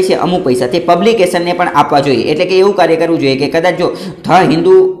પૈસા જે છે, અમુક પૈસા તે પબ્લિકેશનને પણ આપવા જોઈએ. એટલે કે એવું કાર્ય કરવું જોઈએ કે કદાચ જો ધ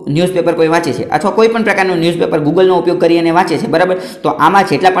હિન્દુ ન્યૂઝપેપર કોઈ વાંચે છે અથવા કોઈ પણ પ્રકારનું ન્યૂઝપેપર ગૂગલનો ઉપયોગ કરી અને વાંચે છે, બરાબર, તો આમાં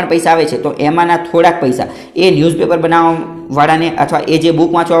જેટલા પણ પૈસા આવે છે તો એમાંના થોડાક પૈસા એ ન્યૂઝપેપર બનાવવાવાળાને અથવા એ જે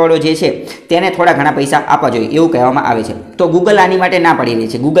બુક વાંચવાવાળો જે છે તેને થોડા ઘણા પૈસા આપવા જોઈએ, એવું કહેવામાં આવે છે. તો ગૂગલ આની માટે ના પાડી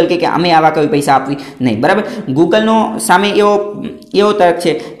રહી છે. ગૂગલ કે અમે આવા કોઈ પૈસા આપવી નહીં, બરાબર. ગૂગલનો સામે એવો તર્ક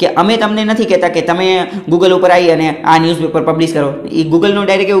છે કે અમે તમને નથી કહેતા કે તમે ગૂગલ ઉપર આવી અને આ ન્યૂઝપેપર પબ્લિશ કરો. એ ગૂગલનો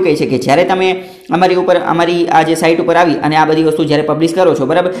ડાયરેક્ટ એવું કહે છે કે જ્યારે તમે અમારી આ જે સાઇટ ઉપર આવી અને આ બધી વસ્તુ જ્યારે પબ્લિશ કરો છો,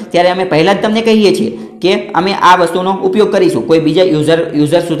 બરાબર, ત્યારે અમે પહેલાં જ તમને કહીએ છીએ કે અમે આ વસ્તુનો ઉપયોગ કરીશું કોઈ બીજા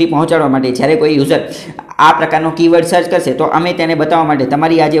યુઝર સુધી પહોંચાડવા માટે. જ્યારે કોઈ યુઝર આ પ્રકારનો કીવર્ડ સર્ચ કરશે તો અમે તેને બતાવવા માટે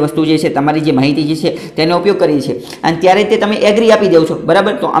તમારી આ જે વસ્તુ જે છે, તમારી જે માહિતી જે છે તેનો ઉપયોગ કરીએ છીએ અને ત્યારે તે તમે એગ્રી આપી દો છો,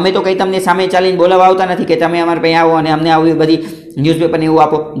 બરાબર. તો અમે તો કંઈ તમને સામે ચાલીને બોલાવવા આવતા નથી કે તમે અમારા પાસે આવો અને અમને આવી બધી ન્યૂઝપેપરને એવું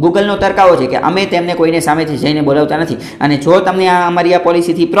આપો. ગૂગલનો તર્ક આવો છે કે અમે તેમને કોઈને સામેથી જઈને બોલાવતા નથી અને જો તમને અમારી આ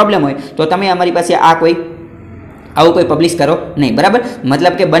પોલિસીથી પ્રોબ્લેમ હોય તો તમે અમારી પાસે આવું કોઈ પબ્લિશ કરો નહીં, બરાબર.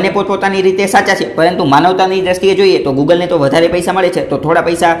 મતલબ કે બંને પોતપોતાની રીતે સાચા છે, પરંતુ માનવતાની દ્રષ્ટિએ જોઈએ તો ગૂગલને તો વધારે પૈસા મળે છે, તો થોડા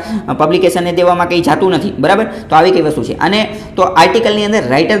પૈસા પબ્લિકેશનને દેવામાં કંઈ જાતું નથી, બરાબર. તો આવી કઈ વસ્તુ છે. અને તો આર્ટિકલની અંદર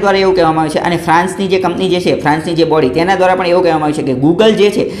રાઇટર દ્વારા એવું કહેવામાં આવે છે અને ફ્રાન્સની જે કંપની જે છે, ફ્રાન્સની જે બોડી, તેના દ્વારા પણ એવું કહેવામાં આવે છે કે ગૂગલ જે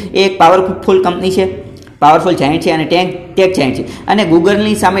છે એ એક પાવરફુલ કંપની છે, પાવરફુલ જાયન્ટ છે અને ટેક જાયન્ટ છે અને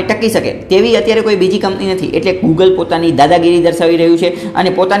ગૂગલની સામે ટકી શકે તેવી અત્યારે કોઈ બીજી કંપની નથી. એટલે ગૂગલ પોતાની દાદાગીરી દર્શાવી રહ્યું છે અને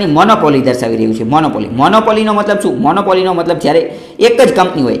પોતાની મોનોપોલી દર્શાવી રહ્યું છે. મોનોપોલીનો મતલબ શું? મોનોપોલીનો મતલબ જ્યારે એક જ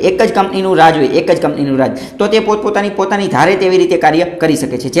કંપની હોય, એક જ કંપનીનું રાજ હોય, એક જ કંપનીનું રાજ, તો તે પોતાની ધારે તેવી રીતે કાર્ય કરી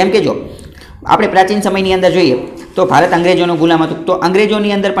શકે છે. જેમ કે જો આપણે પ્રાચીન સમયની અંદર જોઈએ તો ભારત અંગ્રેજોનું ગુલામ હતું. તો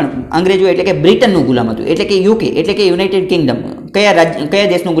અંગ્રેજોની અંદર પણ અંગ્રેજો એટલે કે બ્રિટનનું ગુલામ હતું, એટલે કે યુકે એટલે કે યુનાઇટેડ કિંગડમ. કયા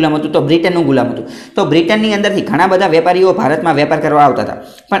દેશનું ગુલામ હતું? તો બ્રિટનનું ગુલામ હતું. તો બ્રિટનની અંદરથી ઘણા બધા વેપારીઓ ભારતમાં વેપાર કરવા આવતા હતા,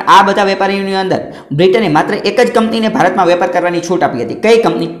 પણ આ બધા વેપારીઓની અંદર બ્રિટને માત્ર એક જ કંપનીને ભારતમાં વેપાર કરવાની છૂટ આપી હતી. કઈ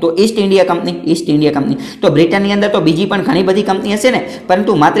કંપની? તો ઈસ્ટ ઇન્ડિયા કંપની. તો બ્રિટનની અંદર તો બીજી પણ ઘણી બધી કંપની હશે ને,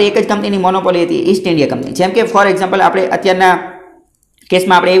 પરંતુ માત્ર એક જ કંપનીની મોનોપોલી હતી, ઈસ્ટ ઇન્ડિયા કંપની. જેમ કે ફોર એક્ઝામ્પલ આપણે અત્યારના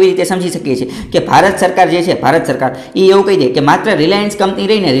કેસમાં આપણે એવી રીતે સમજી શકીએ છીએ કે ભારત સરકાર જે છે, ભારત સરકાર એ એવું કહી દે કે માત્ર રિલાયન્સ કંપની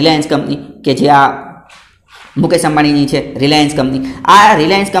રહીને, રિલાયન્સ કંપની કે જે આ મુકેશ અંબાણીની છે, રિલાયન્સ કંપની, આ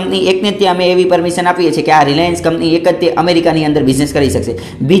રિલાયન્સ કંપની એકને જ અમે એવી પરમિશન આપીએ છીએ કે આ રિલાયન્સ કંપની એક જ તે અમેરિકાની અંદર બિઝનેસ કરી શકશે,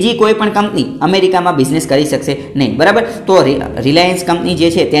 બીજી કોઈ પણ કંપની અમેરિકામાં બિઝનેસ કરી શકશે નહીં, બરાબર. તો રિલાયન્સ કંપની જે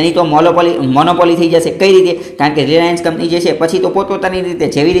છે તેની તો મોનોપોલી થઈ જશે. કઈ રીતે? કારણ કે રિલાયન્સ કંપની જે છે પછી તો પોતપોતાની રીતે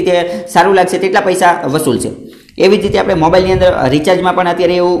જેવી રીતે સારું લાગશે તેટલા પૈસા વસૂલશે. એવી જ રીતે આપણે મોબાઈલની અંદર રિચાર્જમાં પણ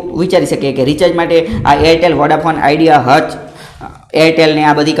અત્યારે એવું વિચારી શકીએ કે રિચાર્જ માટે આ એરટેલ, વોડાફોન, આઈડિયા, હચ, એરટેલ ને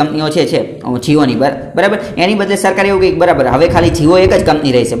આ બધી કંપનીઓ છે જીઓની, બરાબર. એની બદલે સરકાર એવું કહે બરાબર હવે ખાલી જીઓ એક જ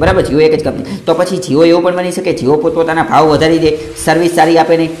કંપની રહેશે, બરાબર, જીઓ એક જ કંપની. તો પછી જીઓ એવું પણ બની શકે જીઓ પોતપોતાના ભાવ વધારી દે, સર્વિસ સારી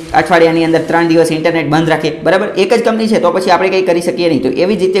આપે નહીં, અઠવાડિયાની અંદર 3 દિવસ ઇન્ટરનેટ બંધ રાખે, બરાબર. એક જ કંપની છે તો પછી આપણે કંઈ કરી શકીએ નહીં. તો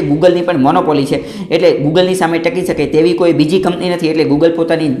એવી જ રીતે ગૂગલની પણ મોનોપોલી છે, એટલે ગૂગલની સામે ટકી શકે તેવી કોઈ બીજી કંપની નથી. એટલે ગૂગલ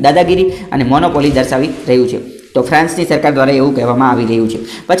પોતાની દાદાગીરી અને મોનોપોલી દર્શાવી રહ્યું છે. તો ફ્રાન્સની સરકાર દ્વારા એવું કહેવામાં આવી રહ્યું છે.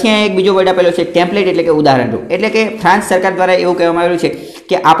 પછી અહીંયા એક બીજો વર્ડ આપેલો છે ટેમ્પલેટ, એટલે કે ઉદાહરણ. એટલે કે ફ્રાન્સ સરકાર દ્વારા એવું કહેવામાં આવ્યું છે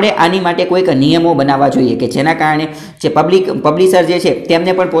કે આપણે આની માટે કોઈક નિયમો બનાવવા જોઈએ કે જેના કારણે જે પબ્લિશર જે છે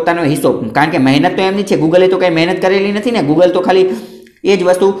તેમને પણ પોતાનો હિસ્સો, કારણ કે મહેનત તો એમની છે, ગૂગલે તો કંઈ મહેનત કરેલી નથી ને, ગૂગલ તો ખાલી એ જ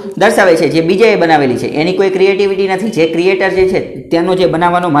વસ્તુ દર્શાવે છે જે બીજાએ બનાવેલી છે, એની કોઈ ક્રિએટિવિટી નથી. જે ક્રિએટર જે છે તેનો જે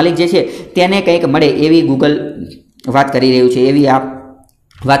બનાવવાનો માલિક જે છે તેને કંઈક મળે એવી ગૂગલ વાત કરી રહ્યું છે, એવી આ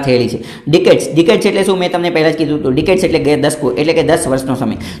વાત થયેલી છે. ડિકેટ્સ એટલે શું? મેં તમને પહેલાં જ કીધું હતું. ડિકેટ્સ એટલે કે દસકો, એટલે કે 10 વર્ષનો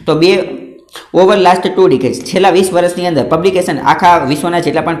સમય. તો ઓવર લાસ્ટ 2 ડિકેડ્સ, છેલ્લા 20 વર્ષની અંદર પબ્લિકેશન, આખા વિશ્વના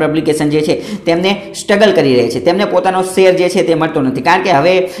જેટલા પણ પબ્લિકેશન જે છે તેમને સ્ટ્રગલ કરી રહે છે, તેમને પોતાનો શેર જે છે તે મળતો નથી. કારણ કે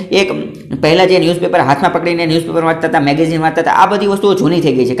હવે પહેલાં જે ન્યૂઝપેપર હાથમાં પકડીને ન્યૂઝપેપર વાંચતા હતા, મેગેઝિન વાંચતા હતા, આ બધી વસ્તુઓ જૂની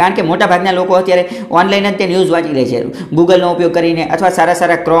થઈ ગઈ છે. કારણ કે મોટાભાગના લોકો અત્યારે ઓનલાઈન જ તે ન્યૂઝ વાંચી રહે છે, ગૂગલનો ઉપયોગ કરીને અથવા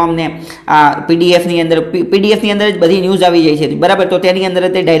સારા ક્રોમ ને આ પીડીએફની અંદર જ બધી ન્યૂઝ આવી જાય છે, બરાબર. તો તેની અંદર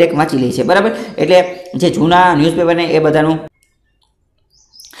તે ડાયરેક્ટ વાંચી લે છે, બરાબર. એટલે જે જૂના ન્યૂઝપેપરને એ બધાનું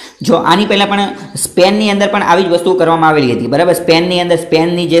જો આની પહેલાં પણ સ્પેનની અંદર પણ આવી જ વસ્તુ કરવામાં આવેલી હતી, બરાબર. સ્પેનની અંદર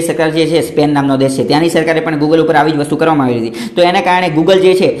સ્પેનની જે સરકાર જે છે, સ્પેન નામનો દેશ છે, ત્યાંની સરકારે પણ ગૂગલ ઉપર આવી જ વસ્તુ કરવામાં આવેલી હતી. તો એના કારણે ગૂગલ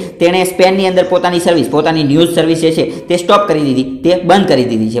જે છે તેણે સ્પેનની અંદર પોતાની સર્વિસ, પોતાની ન્યૂઝ સર્વિસ જે છે તે સ્ટોપ કરી દીધી, તે બંધ કરી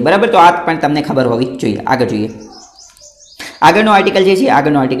દીધી છે, બરાબર. તો આ પણ તમને ખબર હોવી જોઈએ. આગળ જોઈએ, આગળનો આર્ટિકલ જે છે,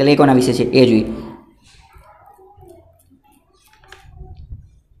 આગળનો આર્ટિકલ એ કોના વિશે છે એ જોઈએ.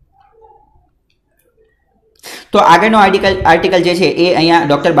 તો આગળનો આર્ટિકલ જે છે એ અહીંયા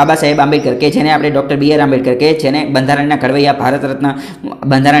ડૉક્ટર બાબા સાહેબ આંબેડકર, કે જેને આપણે ડૉક્ટર બી આર આંબેડકર, કે જેને બંધારણના ઘડવૈયા, ભારત રત્ન,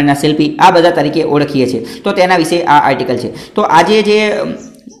 બંધારણના શિલ્પી, આ બધા તરીકે ઓળખીએ છીએ. તો તેના વિશે આ આર્ટિકલ છે. તો આજે જે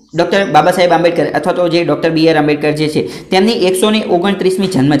ડૉક્ટર બાબા સાહેબ આંબેડકર અથવા તો જે ડૉક્ટર બી આર આંબેડકર જે છે તેમની 129મી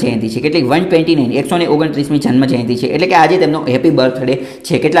જન્મ જયંતિ છે. કેટલી? 129, 129મી જન્મ જયંતિ છે. એટલે કે આજે તેમનો હેપી બર્થડે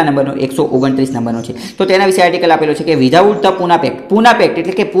છે. કેટલા નંબરનો? 129 નંબરનો છે. તો તેના વિશે આર્ટિકલ આપેલો છે કે without the Poona packed, Poona packed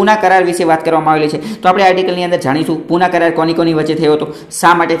એટલે કે પૂના કરાર વિશે વાત કરવામાં આવેલી છે. તો આપણે આર્ટિકલની અંદર જાણીશું પૂના કરાર કોની વચ્ચે થયો હતો,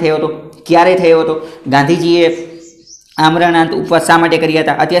 શા માટે થયો હતો, ક્યારે થયો હતો, ગાંધીજીએ આમરણાંત ઉપવાસ શા માટે કર્યા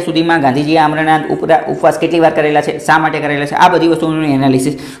હતા, અત્યાર સુધીમાં ગાંધીજીએ આમરણાંત ઉપવાસ કેટલી વાર કરેલા છે, શા માટે કરેલા છે, આ બધી વસ્તુઓનું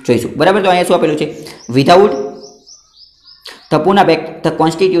એનાલિસિસ જોઈશું, બરાબર. તો અહીંયા શું આપેલું છે? Without the Poona packed the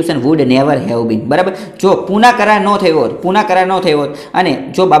constitution wood never have been, બરાબર. જો પૂના કરાર ન થયો હોત, પૂના કરાર ન થયો હોત અને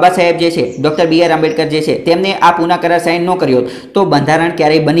જો બાબા સાહેબ જે છે, ડૉક્ટર બી આર આંબેડકર જે છે, તેમને આ પૂના કરાર સાઇન ન કર્યો હોત તો બંધારણ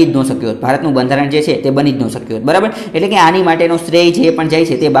ક્યારેય બની જ ન શક્યું હોત. ભારતનું બંધારણ જે છે તે બની જ ન શક્યું હોત, બરાબર. એટલે કે આની માટેનો શ્રેય જે પણ જાય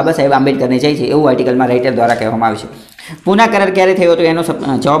છે તે બાબા સાહેબ આંબેડકરને જાય છે, એવું આર્ટિકલમાં રાઇટર દ્વારા કહેવામાં આવે છે. પૂના કરાર ક્યારે થયો હતો એનો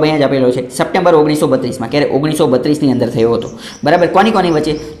જવાબ અહીંયા જ આપેલો છે, સપ્ટેમ્બર 1932માં. ક્યારે? 1932ની અંદર થયો હતો, બરાબર. કોની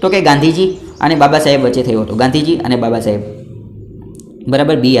વચ્ચે? તો કે ગાંધીજી અને બાબા સાહેબ વચ્ચે થયો હતો, ગાંધીજી અને બાબા સાહેબ,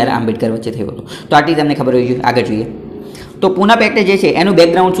 બરાબર, બી આર આંબેડકર વચ્ચે થયો હતો. તો આટલી તમને ખબર હોવી જોઈએ. આગળ જોઈએ તો પૂના પેક્ટ જે છે એનું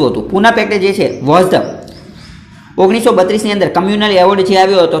બેકગ્રાઉન્ડ શું હતું? પૂના પેક્ટ જે છે વોઝ ધ 1932ની અંદર કમ્યુનલ એવોર્ડ જે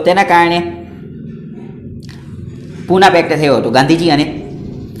આવ્યો હતો તેના કારણે પૂના પેક્ટ થયો હતો ગાંધીજી અને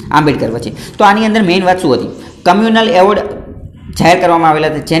આંબેડકર વચ્ચે. તો આની અંદર મેઇન વાત શું હતી? કમ્યુનલ એવોર્ડ જાહેર કરવામાં આવેલા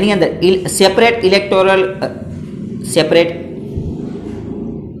હતા, જેની અંદર સેપરેટ ઇલેક્ટોરલ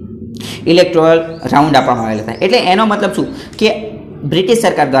રાઉન્ડ આપવામાં આવેલા હતા. એટલે એનો મતલબ શું કે બ્રિટિશ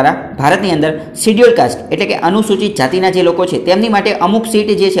સરકાર દ્વારા ભારતની અંદર શિડ્યુલ કાસ્ટ એટલે કે અનુસૂચિત જાતિના જે લોકો છે તેમની માટે અમુક સીટ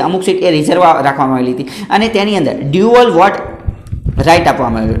જે છે, અમુક સીટ એ રિઝર્વ રાખવામાં આવેલી હતી અને તેની અંદર ડ્યુઅલ વોટ રાઇટ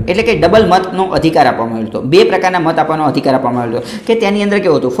આપવામાં આવ્યો, એટલે કે ડબલ મતનો અધિકાર આપવામાં આવ્યો હતો. બે પ્રકારના મત આપવાનો અધિકાર આપવામાં આવ્યો હતો કે તેની અંદર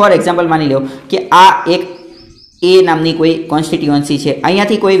કેવું હતું? ફોર એક્ઝામ્પલ માની લો કે આ એક એ નામની કોઈ કોન્સ્ટિટ્યુઅન્સી છે,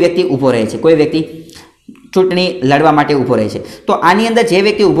 અહીંયાથી કોઈ વ્યક્તિ ઊભો રહે છે, કોઈ વ્યક્તિ ચૂંટણી લડવા માટે ઊભો રહે છે. તો આની અંદર જે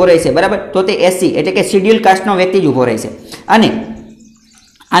વ્યક્તિ ઊભો રહે છે, બરાબર, તો તે એસસી એટલે કે શિડ્યુલ કાસ્ટનો વ્યક્તિ જ ઊભો રહે છે. અને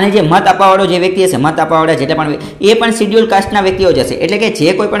આને જે મત આપવાવાળો જે વ્યક્તિ હશે, મત આપવાવાળા જેટલા પણ એ પણ શિડ્યુલ કાસ્ટના વ્યક્તિઓ જ હશે. એટલે કે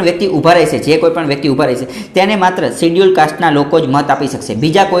જે કોઈ પણ વ્યક્તિ ઊભા રહેશે, તેને માત્ર શિડ્યુલ કાસ્ટના લોકો જ મત આપી શકશે,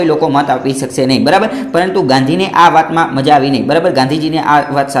 બીજા કોઈ લોકો મત આપી શકશે નહીં, બરાબર. પરંતુ ગાંધીને આ વાતમાં મજા આવી નહીં, બરાબર. ગાંધીજીને આ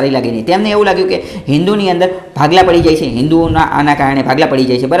વાત સારી લાગી નહીં. તેમને એવું લાગ્યું કે હિન્દુની અંદર ભાગલા પડી જાય છે, હિન્દુઓના આના કારણે ભાગલા પડી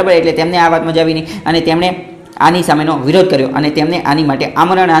જાય છે, બરાબર. એટલે તેમને આ વાત મજા આવી નહીં અને તેમણે આની સામેનો વિરોધ કર્યો અને તેમને આની માટે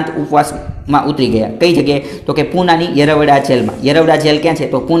આમરણાંત ઉપવાસમાં ઉતરી ગયા. કઈ જગ્યાએ? તો કે પૂનાની યરવડા જેલમાં. યરવડા જેલ ક્યાં છે?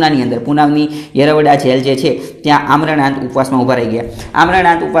 તો પૂનાની અંદર. પૂનાની યરવડા જેલ જે છે ત્યાં આમરણાંત ઉપવાસમાં ઊભા રહી ગયા.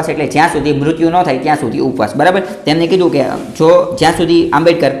 આમરણાંત ઉપવાસ એટલે જ્યાં સુધી મૃત્યુ ન થાય ત્યાં સુધી ઉપવાસ, બરાબર. તેમને કીધું કે જો જ્યાં સુધી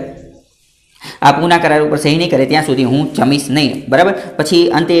આંબેડકર આ પૂના કરાર ઉપર સહી નહીં કરે ત્યાં સુધી હું જમીશ નહીં, બરાબર. પછી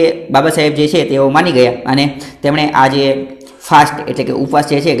અંતે બાબા સાહેબ જે છે તેઓ માની ગયા અને તેમણે આ જે ફાસ્ટ એટલે કે ઉપવાસ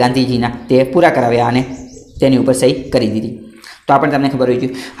જે છે ગાંધીજીના તે પૂરા કરાવ્યા અને તેની ઉપર સહી કરી દીધી. તો આ પણ તમને ખબર હોવી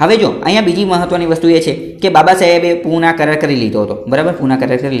જોઈએ. હવે જો અહીંયા બીજી મહત્વની વસ્તુ એ છે કે બાબા સાહેબે પૂના કરાર કરી લીધો હતો, બરાબર. પૂના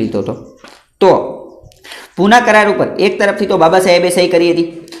કરાર કરી લીધો હતો. તો પૂના કરાર ઉપર એક તરફથી તો બાબા સાહેબે સહી કરી હતી,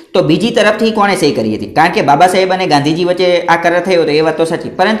 તો બીજી તરફથી કોણે સહી કરી હતી? કારણ કે બાબા સાહેબ અને ગાંધીજી વચ્ચે આ કરાર થયો હતો એ વાત તો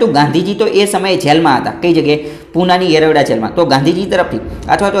સાચી, પરંતુ ગાંધીજી તો એ સમયે જેલમાં હતા. કઈ જગ્યાએ? પૂનાની યરવડા જેલમાં. તો ગાંધીજી તરફથી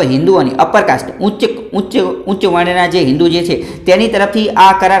અથવા તો હિન્દુઓની અપર કાસ્ટ ઉચ્ચ વર્ણના જે હિન્દુ જે છે તેની તરફથી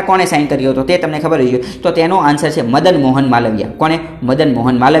આ કરાર કોણે સાઇન કર્યો હતો તે તમને ખબર હોવી જોઈએ. તો તેનો આન્સર છે મદન મોહન માલવિયા. કોણે? મદન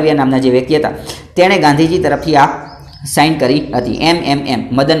મોહન માલવિયા નામના જે વ્યક્તિ હતા તેણે ગાંધીજી તરફથી આ સાઇન કરી હતી. MMM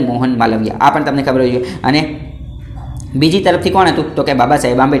મદન મોહન માલવિયા. આ પણ તમને ખબર હોવી જોઈએ. અને બીજી તરફથી કોણ હતું? તો કે Baba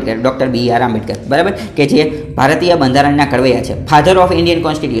Saheb Ambedkar, doctor B R Ambedkar, બરાબર, કે જે ભારતીય બંધારણના ઘડવૈયા છે, ફાધર ઓફ ઇન્ડિયન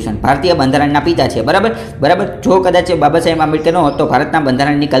કોન્સ્ટિટ્યુશન, ભારતીય બંધારણના પિતા છે, બરાબર. જો કદાચ બાબા સાહેબ આંબેડકર ન હોત તો ભારતના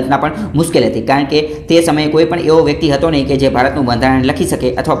બંધારણની કલ્પના પણ મુશ્કેલ હતી, કારણ કે તે સમયે કોઈ પણ એવો વ્યક્તિ હતો નહીં કે જે ભારતનું બંધારણ લખી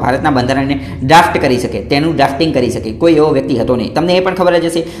શકે અથવા ભારતના બંધારણને ડ્રાફ્ટ કરી શકે, તેનું ડ્રાફ્ટિંગ કરી શકે. કોઈ એવો વ્યક્તિ હતો નહીં. તમને એ પણ ખબર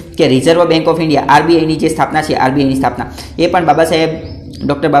જ હશે કે રિઝર્વ બેંક ઓફ ઇન્ડિયા, RBIની જે સ્થાપના છે, RBIની સ્થાપના એ પણ બાબા સાહેબ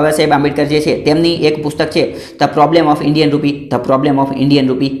ડૉક્ટર બાબા સાહેબ આંબેડકર જે છે તેમની એક પુસ્તક છે ધ પ્રોબ્લેમ ઓફ ઇન્ડિયન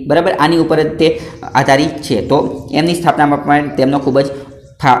રૂપી, બરાબર. આની ઉપર જ તે આધારિત છે. તો એમની સ્થાપનામાં પણ તેમનો ખૂબ જ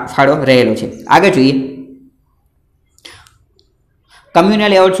ફાળો રહેલો છે. આગળ જોઈએ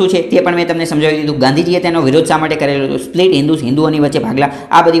કમ્યુનલ એવોર્ડ શું છે તે પણ મેં તમને સમજાવી દીધું. ગાંધીજીએ તેનો વિરોધ શા માટે કરેલો હતો, સ્પ્લિટ હિન્દુઓની વચ્ચે ભાગલા,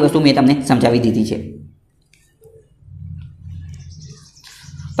 આ બધી વસ્તુ મેં તમને સમજાવી દીધી છે.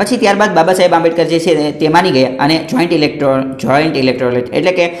 પછી ત્યારબાદ બાબા સાહેબ આંબેડકર જે છે તે માની ગયા અને જોઈન્ટ ઇલેક્ટોરેટ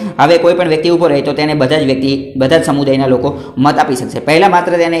એટલે કે હવે કોઈ પણ વ્યક્તિ ઉભો રહે તો તેને બધા જ સમુદાયના લોકો મત આપી શકશે. પહેલાં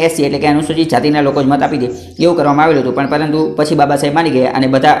માત્ર તેને એસસી એટલે કે અનુસૂચિત જાતિના લોકો જ મત આપી દે એવું કરવામાં આવેલું હતું, પણ પરંતુ પછી બાબા સાહેબ માની ગયા અને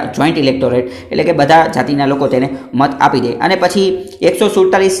બધા જોઈન્ટ ઇલેક્ટોરેટ એટલે કે બધા જાતિના લોકો તેને મત આપી દે. અને પછી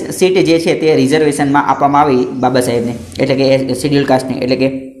 147 સીટ જે છે તે રિઝર્વેશનમાં આપવામાં આવી બાબા સાહેબને એટલે કે શેડ્યુલ કાસ્ટને એટલે કે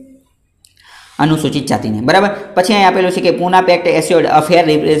અનુસૂચિત જાતિને. બરાબર. પછી અહીં આપેલું છે કે Poona packed assured a fair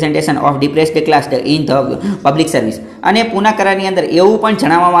representation of depressed class in the public service. અને પૂના કરારની અંદર એવું પણ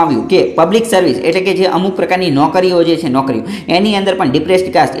જણાવવામાં આવ્યું કે પબ્લિક સર્વિસ એટલે કે જે અમુક પ્રકારની નોકરીઓ જે છે નોકરીઓ એની અંદર પણ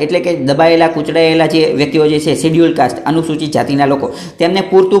ડિપ્રેસ્ડ કાસ્ટ એટલે કે દબાયેલા કૂચડાયેલા જે વ્યક્તિઓ જે છે શેડ્યુલ કાસ્ટ અનુસૂચિત જાતિના લોકો તેમને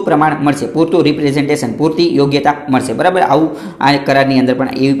પૂરતું પ્રમાણ મળશે, પૂરતું રિપ્રેઝન્ટેશન, પૂરતી યોગ્યતા મળશે. બરાબર. આવું આ કરારની અંદર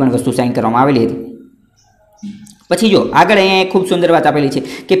પણ એવી પણ વસ્તુ સાઇન કરવામાં આવેલી હતી. પછી જો આગળ અહીંયા ખૂબ સુંદર વાત આપેલી છે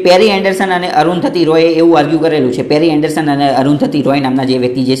કે પેરી એન્ડરસન અને અરુંધતી રોયે એવું આર્ગ્યુ કરેલું છે. પેરી એન્ડરસન અને અરુંધતી રોય નામના જે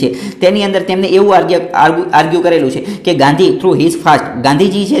વ્યક્તિ જે છે તેની અંદર તેમને એવું આર્ગ્યુ કરેલું છે કે Gandhi through his fast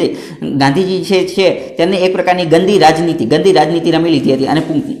Gandhiji છે તેમને એક પ્રકારની ગંદી રાજનીતિ રમી લીધી હતી અને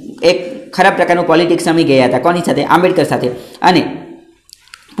એક ખરાબ પ્રકારનું પોલિટિક્સ રમી ગયા હતા. કોની સાથે? આંબેડકર સાથે. અને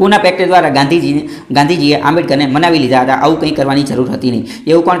પૂના પેક્ટ દ્વારા ગાંધીજીએ આંબેડકરને મનાવી લીધા હતા. આવું કંઈ કરવાની જરૂર હતી નહીં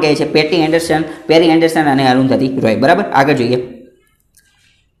એવું કોણ કહે છે? પેરી એન્ડરસન અને અરુંધતી રોય. બરાબર. આગળ જોઈએ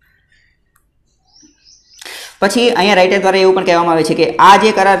પછી અહીંયા રાઇટર દ્વારા એવું પણ કહેવામાં આવે છે કે આ જે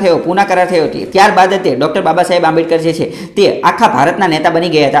કરાર થયો પૂના કરાર થયો ત્યારબાદ તે ડૉક્ટર બાબા સાહેબ આંબેડકર જે છે તે આખા ભારતના નેતા બની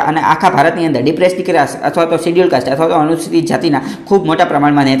ગયા હતા અને આખા ભારતની અંદર ડિપ્રેસ્ડ ક્લાસ અથવા તો શેડ્યુલ કાસ્ટ અથવા તો અનુસૂચિત જાતિના ખૂબ મોટા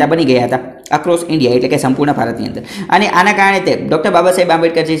પ્રમાણમાં નેતા બની ગયા હતા અક્રોસ ઇન્ડિયા એટલે કે સંપૂર્ણ ભારતની અંદર. અને આના કારણે તે ડૉક્ટર બાબા સાહેબ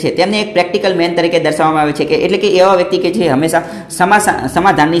આંબેડકર જે છે તેમને એક પ્રેક્ટિકલ મેન તરીકે દર્શાવવામાં આવે છે કે એટલે કે એવા વ્યક્તિ કે જે હંમેશા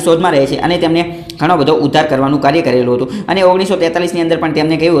સમાધાનની શોધમાં રહે છે અને તેમને ઘણો બધો ઉદ્ધાર કરવાનું કાર્ય કરેલું હતું. અને 1943ની અંદર પણ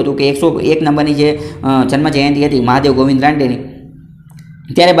તેમને કહ્યું હતું કે 101 નંબરની જે જન્મ જયંતિ હતી મહાદેવ ગોવિંદ રાનડેની,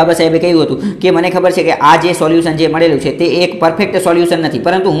 ત્યારે બાબા સાહેબે કહ્યું હતું કે મને ખબર છે કે આ જે સોલ્યુશન જે મળેલું છે તે એક પરફેક્ટ સોલ્યુશન નથી,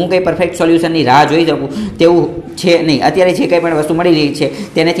 પરંતુ હું કંઈ પરફેક્ટ સોલ્યુશનની રાહ જોઈ શકું તેવું છે નહીં. અત્યારે જે કંઈ પણ વસ્તુ મળી રહી છે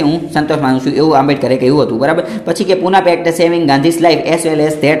તેનાથી હું સંતોષ માનું છું એવું આંબેડકરે કહ્યું હતું. બરાબર. પછી કે Poona packed saving Gandhi's life as well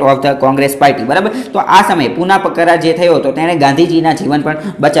as that of the Congress party. બરાબર. તો આ સમયે પૂના કરાર જે થયો હતો તેણે ગાંધીજીના જીવન પણ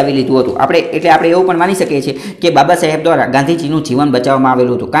બચાવી લીધું હતું. આપણે એવું પણ માની શકીએ છીએ કે બાબા સાહેબ દ્વારા ગાંધીજીનું જીવન બચાવવામાં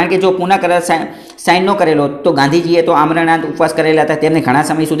આવેલું હતું. કારણ કે જો પૂના કરાર સાઇન ન કરેલો તો ગાંધીજીએ તો આમરણાંત ઉપવાસ કરેલા હતા, તેમને ઘણા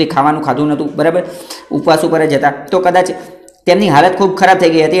સમય સુધી ખાવાનું ખાધું નહોતું. બરાબર. ઉપવાસ ઉપર જ હતા તો કદાચ તેમની હાલત ખૂબ ખરાબ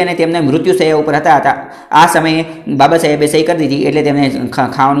થઈ ગઈ હતી અને તેમને મૃત્યુશૈયા ઉપર હતા. આ સમયે બાબા સાહેબે સહી કરી દીધી એટલે તેમને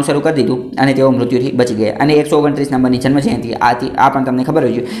ખાવાનું શરૂ કરી દીધું અને તેઓ મૃત્યુથી બચી ગયા. અને 129 નંબરની જન્મજયંતિ આ પણ તમને ખબર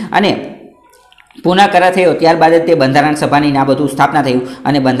હોય છે. અને પૂના કરાર થયો ત્યારબાદ જ તે બંધારણ સભાની આ બધું સ્થાપના થયું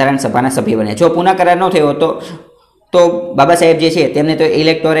અને બંધારણ સભાના સભ્ય બન્યા. જો પૂના કરાર ન થયો તો બાબા સાહેબ જે છે તેમને તો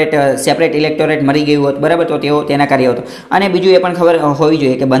સેપરેટ ઇલેક્ટોરેટ મળી ગયું હોત. બરાબર. તો તેઓ તેના કાર્ય હતો. અને બીજું એ પણ ખબર હોવી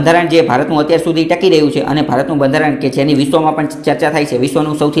જોઈએ કે બંધારણ જે ભારતનું અત્યાર સુધી ટકી રહ્યું છે અને ભારતનું બંધારણ કે જેની વિશ્વમાં પણ ચર્ચા થાય છે,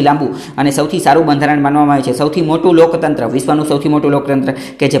 વિશ્વનું સૌથી લાંબુ અને સૌથી સારું બંધારણ માનવામાં આવે છે, સૌથી મોટું લોકતંત્ર, વિશ્વનું સૌથી મોટું લોકતંત્ર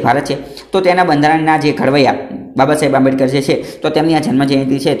કે જે ભારત છે, તો તેના બંધારણના જે ઘડવૈયા બાબા સાહેબ આંબેડકર જે છે તો તેમની આ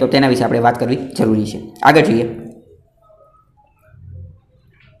જન્મજયંતિ છે તો તેના વિશે આપણે વાત કરવી જરૂરી છે. આગળ જોઈએ.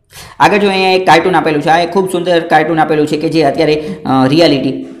 આગળ જો અહીંયા એક કાર્ટૂન આપેલું છે. આ એક ખૂબ સુંદર કાર્ટૂન આપેલું છે કે જે અત્યારે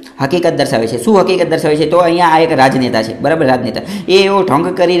રિયાલિટી હકીકત દર્શાવે છે. શું હકીકત દર્શાવે છે? તો અહીંયા આ એક રાજનેતા છે. બરાબર. રાજનેતા એ એવો ઢોંગ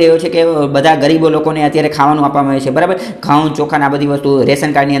કરી રહ્યો છે કે બધા ગરીબો લોકોને અત્યારે ખાવાનું આપવામાં આવે છે. બરાબર. ઘઉં ચોખાના બધી વસ્તુ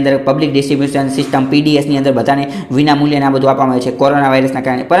રેશન કાર્ડની અંદર પબ્લિક ડિસ્ટ્રીબ્યુશન સિસ્ટમ PDSની અંદર બધાને વિના મૂલ્યે આ બધું આપવામાં આવે છે કોરોના વાયરસના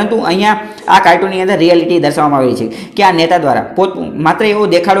કારણે. પરંતુ અહીંયા આ કાર્ટૂનની અંદર રિયાલિટી દર્શાવવામાં આવી છે કે આ નેતા દ્વારા માત્ર એવો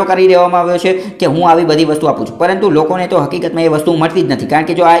દેખાડો કરી દેવામાં આવ્યો છે કે હું આવી બધી વસ્તુ આપું છું, પરંતુ લોકોને તો હકીકતમાં એ વસ્તુ મળતી જ નથી. કારણ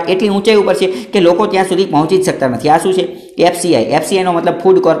કે જો આ એટલી ઊંચાઈ ઉપર છે કે લોકો ત્યાં સુધી પહોંચી જ શકતા નથી. આ શું છે? FCIનો મતલબ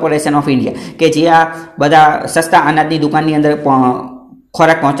ફૂડ કોર્પોરેશન ઓફ ઇન્ડિયા કે જે આ બધા સસ્તા અનાજની દુકાનની અંદર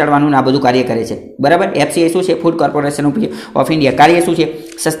ખોરાક પહોંચાડવાનું આ બધું કાર્ય કરે છે. બરાબર. FCI શું છે? Food corporation of India. કાર્ય શું છે?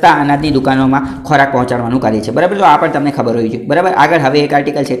 સસ્તા અનાજની દુકાનોમાં ખોરાક પહોંચાડવાનું કાર્ય છે. બરાબર. તો આ પણ તમને ખબર હોવી જોઈએ. બરાબર. આગળ હવે એક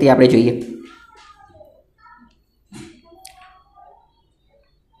આર્ટિકલ છે તે આપણે જોઈએ.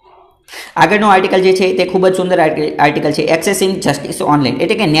 આગળનો આર્ટિકલ જે છે તે ખૂબ જ સુંદર આર્ટિકલ છે. એક્સેસિંગ જસ્ટિસ ઓનલાઈન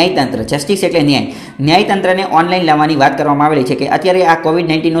એટલે કે ન્યાયતંત્ર. જસ્ટિસ એટલે ન્યાયતંત્રને ઓનલાઈન લાવવાની વાત કરવામાં આવેલી છે કે અત્યારે આ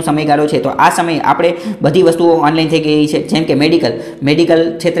COVID-19નો સમયગાળો છે તો આ સમયે આપણે બધી વસ્તુઓ ઓનલાઈન થઈ ગઈ છે. જેમ કે મેડિકલ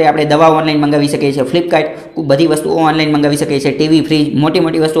ક્ષેત્રે આપણે દવાઓ ઓનલાઈન મંગાવી શકીએ છીએ, ફ્લિપકાર્ટ બધી વસ્તુઓ ઓનલાઈન મંગાવી શકીએ છીએ, ટીવી ફ્રીજ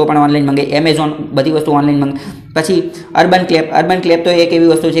મોટી વસ્તુઓ પણ ઓનલાઈન મંગાવી, એમેઝોન બધી વસ્તુઓ ઓનલાઈન પછી અર્બન ક્લેબ તો એક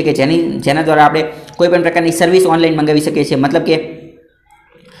એવી વસ્તુ છે કે જેના દ્વારા આપણે કોઈ પણ પ્રકારની સર્વિસ ઓનલાઈન મંગાવી શકીએ છીએ. મતલબ કે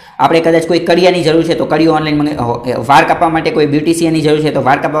આપણે કદાચ કોઈ કડિયાની જરૂર છે તો કડિયો ઓનલાઈન વાળ કાપવા માટે કોઈ બ્યુટિશિયનની જરૂર છે તો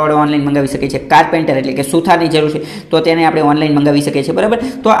વાળ કાપવાવાળો ઓનલાઈન મંગાવી શકે છે. કાર્પેન્ટર એટલે કે સુથારની જરૂર છે તો તેને આપણે ઓનલાઈન મંગાવી શકીએ છીએ. બરાબર,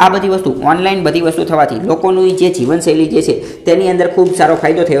 તો આ બધી વસ્તુ ઓનલાઈન બધી વસ્તુ થવાથી લોકોની જે જીવનશૈલી જે છે તેની અંદર ખૂબ સારો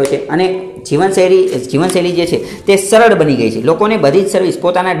ફાયદો થયો છે અને જીવનશૈલી જે છે તે સરળ બની ગઈ છે. લોકોને બધી જ સર્વિસ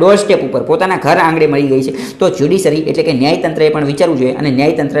પોતાના ડોર સ્ટેપ ઉપર પોતાના ઘર આંગણે મળી ગઈ છે. તો જ્યુડિશરી એટલે કે ન્યાયતંત્રએ પણ વિચારવું જોઈએ અને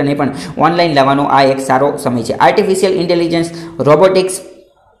ન્યાયતંત્રને પણ ઓનલાઈન લાવવાનો આ એક સારો સમય છે. આર્ટિફિશિયલ ઇન્ટેલિજન્સ, રોબોટિક્સ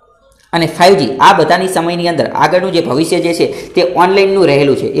અને 5G આ બધાની સમયની અંદર આગળનું જે ભવિષ્ય જે છે તે ઓનલાઈનનું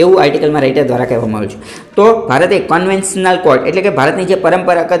રહેલું છે એવું આર્ટિકલમાં રાઇટર દ્વારા કહેવામાં આવ્યું છે. તો ભારતે કન્વેન્શનલ કોર્ટ એટલે કે ભારતની જે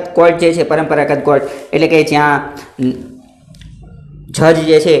પરંપરાગત કોર્ટ જે છે, પરંપરાગત કોર્ટ એટલે કે જ્યાં જજ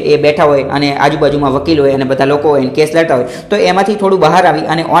જે છે એ બેઠા હોય અને આજુબાજુમાં વકીલ હોય અને બધા લોકો હોય કેસ લડતા હોય, તો એમાંથી થોડું બહાર આવી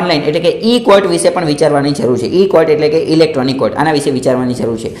અને ઓનલાઈન એટલે કે ઈ કોર્ટ વિશે પણ વિચારવાની જરૂર છે. ઈ કોર્ટ એટલે કે ઇલેક્ટ્રોનિક કોર્ટ, આના વિશે વિચારવાની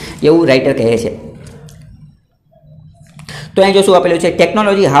જરૂર છે એવું રાઇટર કહે છે. તો અહીં જો શું આપેલું છે,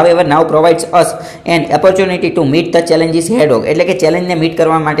 technology however now provides us N opportunity to meet the challenges head of એટલે કે ચેલેન્જને મીટ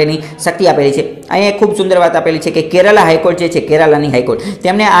કરવા માટેની શક્તિ આપેલી છે. અહીંયા એક ખૂબ સુંદર વાત આપેલી છે કે કેરાલા હાઈકોર્ટ જે છે, કેરાલાની હાઈકોર્ટ,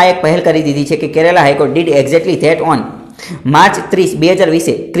 તેમણે આ એક પહેલ કરી દીધી છે કે Kerala high court did exactly that on March 3,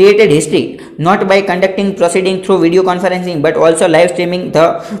 2020 created history not by conducting proceeding through video conferencing but also live streaming the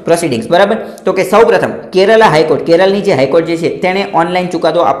proceedings. બરાબર, તો કે સૌ પ્રથમ કેરાલા હાઈકોર્ટ, કેરળની જે હાઈકોર્ટ જે છે તેણે ઓનલાઈન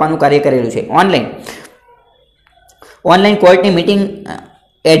ચુકાદો આપવાનું કાર્ય કરેલું છે. ઓનલાઈન કોર્ટની મિટિંગ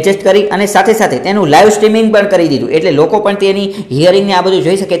એડજસ્ટ કરી અને સાથે સાથે તેનું લાઈવ સ્ટ્રીમિંગ પણ કરી દીધું એટલે લોકો પણ તેની હિયરિંગને આ બધું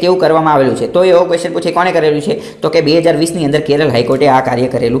જોઈ શકે તેવું કરવામાં આવેલું છે. તો એવો ક્વેશ્ચન પૂછે કોણે કરેલું છે, તો કે 2020ની અંદર કેરળ હાઈકોર્ટે આ કાર્ય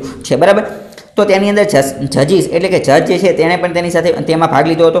કરેલું છે. બરાબર, તો તેની અંદર જજીસ એટલે કે જજ જે છે તેણે પણ તેની સાથે તેમાં ભાગ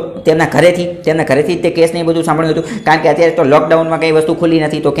લીધો હતો. તેમના ઘરેથી તે કેસને એ બધું સાંભળ્યું હતું, કારણ કે અત્યારે તો લોકડાઉનમાં કંઈ વસ્તુ ખુલ્લી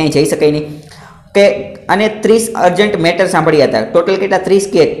નથી તો ક્યાંય જઈ શકાય નહીં કે. અને 30 અર્જન્ટ મેટર સાંભળ્યા હતા. ટોટલ કેટલા?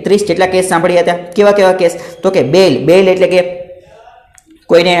 30 જેટલા કેસ સાંભળ્યા હતા. કેવા કેસ? તો કે બેલ એટલે કે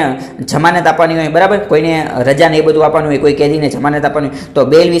કોઈને જમાનત આપવાની હોય, બરાબર, કોઈને રજાને એ બધું આપવાનું હોય, કોઈ કેદીને જમાનત આપવાની હોય તો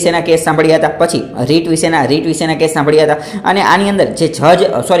બેલ વિશેના કેસ સાંભળ્યા હતા. પછી રીટ વિશેના કેસ સાંભળ્યા હતા. અને આની અંદર જે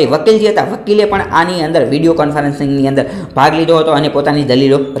વકીલ જે હતા, વકીલે પણ આની અંદર વિડીયો કોન્ફરન્સિંગની અંદર ભાગ લીધો હતો અને પોતાની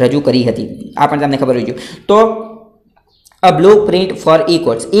દલીલો રજૂ કરી હતી. આ પણ તમને ખબર હોય. તો અ બ્લુ પ્રિન્ટ ફોર ઈ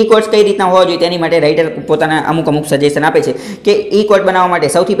કોર્ટ્સ. ઈ કોર્ટ્સ કઈ રીતના હોવા જોઈએ તેની માટે રાઇટર પોતાના અમુક સજેશન આપે છે કે ઈ કોર્ટ બનાવવા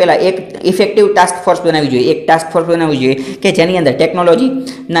માટે સૌથી પહેલાં એક ઇફેક્ટિવ ટાસ્ક ફોર્સ બનાવવી જોઈએ. એક ટાસ્ક ફોર્સ બનાવવી જોઈએ કે જેની અંદર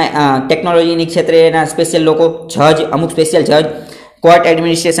ટેકનોલોજીની ક્ષેત્રેના સ્પેશિયલ લોકો, જજ, અમુક સ્પેશિયલ જજ, કોર્ટ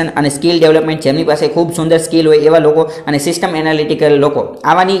એડમિનિસ્ટ્રેશન અને સ્કિલ ડેવલપમેન્ટ જેમની પાસે ખૂબ સુંદર સ્કિલ હોય એવા લોકો અને સિસ્ટમ એનાલિટિકલ લોકો,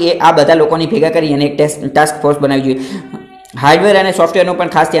 આ બધા લોકોની ભેગા કરી અને એક ટાસ્ક ફોર્સ બનાવવી જોઈએ. હાર્ડવેર અને સોફ્ટવેરનું પણ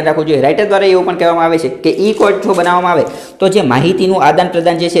ખાસ ધ્યાન રાખવું જોઈએ. રાઇટર દ્વારા એવું પણ કહેવામાં આવે છે કે ઈ કોર્ટ જો બનાવવામાં આવે તો જે માહિતીનું આદાન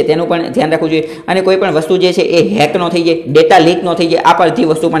પ્રદાન જે છે તેનું પણ ધ્યાન રાખવું જોઈએ અને કોઈ પણ વસ્તુ જે છે એ હેક ન થઈ જાય, ડેટા લીક ન થઈ જાય, આ બધી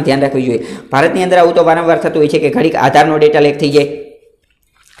વસ્તુ પણ ધ્યાન રાખવી જોઈએ. ભારતની અંદર આવું તો વારંવાર થતું હોય છે કે ઘડીક આધારનો ડેટા લીક થઈ જાય,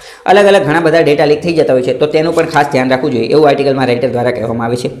 અલગ ઘણા બધા ડેટા લીક થઈ જતા હોય છે, તો તેનું પણ ખાસ ધ્યાન રાખવું જોઈએ એવું આર્ટિકલમાં રાઇટર દ્વારા કહેવામાં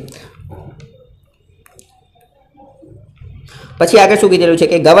આવે છે. પછી આગળ શું કીધેલું છે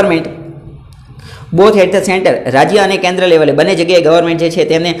કે government both at the centre, રાજ્ય અને કેન્દ્ર લેવલે બંને જગ્યાએ ગવર્મેન્ટ જે છે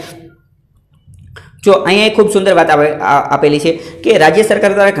તેમને જો અહીંયા એક ખૂબ સુંદર વાત આપેલી છે કે રાજ્ય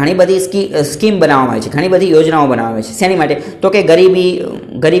સરકાર દ્વારા ઘણી બધી સ્કીમ બનાવવામાં આવે છે, ઘણી બધી યોજનાઓ બનાવવામાં આવે છે. શેની માટે? તો કે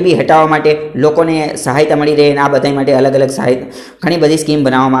ગરીબી હટાવવા માટે, લોકોને સહાયતા મળી રહે આ બધા માટે અલગ ઘણી બધી સ્કીમ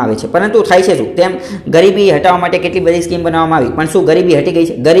બનાવવામાં આવે છે. પરંતુ થાય છે શું? તેમ ગરીબી હટાવવા માટે કેટલી બધી સ્કીમ બનાવવામાં આવી, પણ શું ગરીબી હટી ગઈ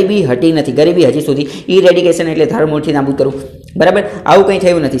છે? ગરીબી હટી નથી. ગરીબી હજી સુધી ઇરેડિકેશન એટલે ધરમૂળથી નાબૂદ કરવું, બરાબર, આવું કંઈ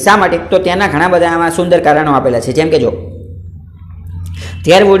થયું નથી. શા માટે? તો તેના ઘણા બધા આમાં સુંદર કારણો આપેલા છે. જેમ કે જો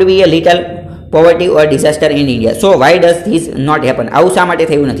there would be a little poverty or disaster in India. So why does this not happen? આવું શા માટે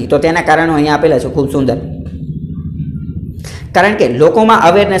થયું નથી? તો તેના કારણો અહીંયા આપેલા છે ખૂબ સુંદર. કારણ કે લોકોમાં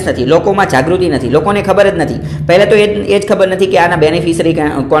અવેરનેસ નથી, લોકોમાં જાગૃતિ નથી, લોકોને ખબર જ નથી. પહેલાં તો એ જ ખબર નથી કે આના બેનિફિશરી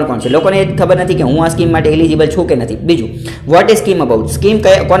કોણ છે. લોકોને એ જ ખબર નથી કે હું આ સ્કીમ માટે એલિજિબલ છું કે નથી. બીજું, what is scheme about? Scheme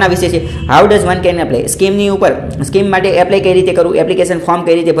કોના વિશે છે? How does one can apply? સ્કીમની ઉપર સ્કીમ માટે એપ્લાય કઈ રીતે કરવું, એપ્લિકેશન ફોર્મ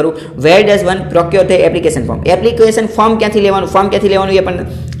કઈ રીતે ભરવું, where does one procure the application form? Application form ક્યાંથી લેવાનું, એ પણ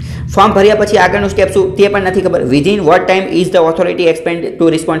ફોર્મ ભર્યા પછી આગળનું સ્ટેપ શું તે પણ નથી ખબર. Within what time is the authority expand two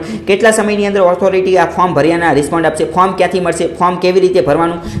respond? કેટલા સમયની અંદર ઓથોરિટી આ ફોર્મ ભર્યાના રિસ્પોન્ડ આપશે? ફોર્મ ક્યાંથી મળશે? ફોર્મ કેવી રીતે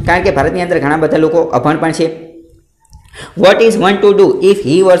ભરવાનું? કારણ કે ભારતની અંદર ઘણા બધા લોકો અભણ પણ છે. What is one to do if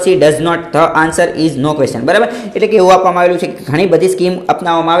he or C does not? The answer is no question. બરાબર, એટલે કે એવું આપવામાં આવેલું છે કે ઘણી બધી સ્કીમ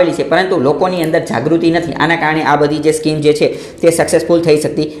અપનાવવામાં આવેલી છે પરંતુ લોકોની અંદર જાગૃતિ નથી. આના કારણે આ બધી જે સ્કીમ જે છે તે સક્સેસફુલ થઈ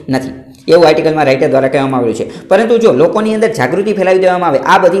શકતી નથી એવું આર્ટિકલમાં રાઇટર દ્વારા કહેવામાં આવ્યું છે. પરંતુ જો લોકોની અંદર જાગૃતિ ફેલાવી દેવામાં આવે,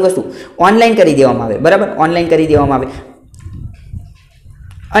 આ બધી વસ્તુ ઓનલાઈન કરી દેવામાં આવે, બરાબર, ઓનલાઈન કરી દેવામાં આવે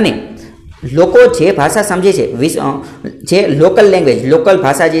અને લોકો જે ભાષા સમજે છે, જે લોકલ લેંગ્વેજ, લોકલ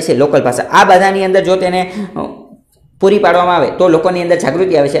ભાષા જે છે, લોકલ ભાષા, આ બધાની અંદર જો તેને પૂરી પાડવામાં આવે તો લોકોની અંદર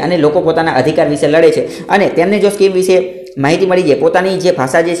જાગૃતિ આવે છે અને લોકો પોતાના અધિકાર વિશે લડે છે અને તેમને જો સ્કીમ વિશે માહિતી મળી જાય, પોતાની જે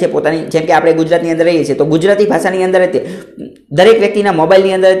ભાષા જે છે પોતાની, જેમ કે આપણે ગુજરાતની અંદર રહીએ છીએ તો ગુજરાતી ભાષાની અંદર દરેક વ્યક્તિના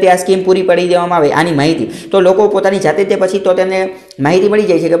મોબાઈલની અંદર તે આ સ્કીમ પૂરી પાડી દેવામાં આવે આની માહિતી, તો લોકો પોતાની જાતે તે પછી તો તેમને માહિતી મળી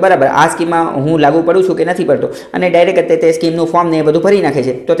જાય છે કે બરાબર આ સ્કીમમાં હું લાગુ પડું છું કે નથી પડતો, અને ડાયરેક્ટ તે સ્કીમનું ફોર્મ ને એ બધું ભરી નાખે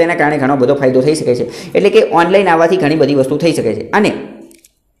છે. તો તેના કારણે ઘણો બધો ફાયદો થઈ શકે છે. એટલે કે ઓનલાઈન આવવાથી ઘણી બધી વસ્તુ થઈ શકે છે. અને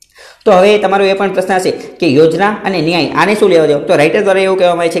તો હવે તમારો એ પણ પ્રશ્ન હશે કે યોજના અને ન્યાય આને શું લેવા દેવો? તો રાઇટર દ્વારા એવું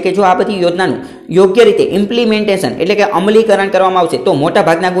કહેવામાં આવે છે કે જો આ બધી યોજનાનું યોગ્ય રીતે ઇમ્પ્લિમેન્ટેશન એટલે કે અમલીકરણ કરવામાં આવશે તો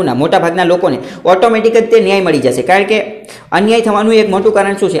મોટાભાગના લોકોને ઓટોમેટિક જ તે ન્યાય મળી જશે. કારણ કે અન્યાય થવાનું એક મોટું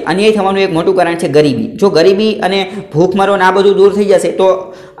કારણ શું છે? અન્યાય થવાનું એક મોટું કારણ છે ગરીબી. જો ગરીબી અને ભૂખમરો આ બધું દૂર થઈ જશે તો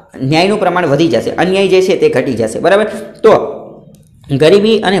ન્યાયનું પ્રમાણ વધી જશે, અન્યાય જે છે તે ઘટી જશે. બરાબર, તો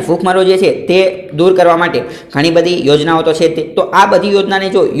ગરીબી અને ભૂખમરો જે છે તે દૂર કરવા માટે ઘણી બધી યોજનાઓ તો છે તે. તો આ બધી યોજનાને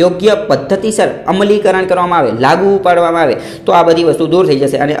જો યોગ્ય પદ્ધતિસર અમલીકરણ કરવામાં આવે, લાગુ પાડવામાં આવે તો આ બધી વસ્તુ દૂર થઈ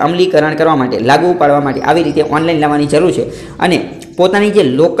જશે. અને અમલીકરણ કરવા માટે, લાગુ પાડવા માટે આવી રીતે ઓનલાઈન લાવવાની જરૂર છે. અને પોતાની જે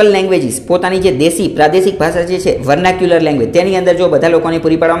લોકલ લેંગ્વેજીસ, પોતાની જે દેશી પ્રાદેશિક ભાષા જે છે વર્નાક્યુલર લેંગ્વેજ, તેની અંદર જો બધા લોકોને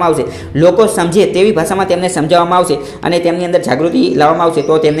પૂરી પાડવામાં આવશે, લોકો સમજે તેવી ભાષામાં તેમને સમજાવવામાં આવશે અને તેમની અંદર જાગૃતિ લાવવામાં આવશે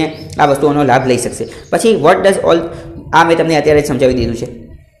તો તેમને આ વસ્તુઓનો લાભ લઈ શકશે. પછી વોટ ડઝ ઓલ, આ મેં તમને અત્યારે સમજાવી દીધું છે.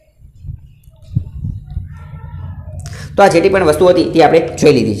 તો આ જેટલી પણ વસ્તુ હતી તે આપણે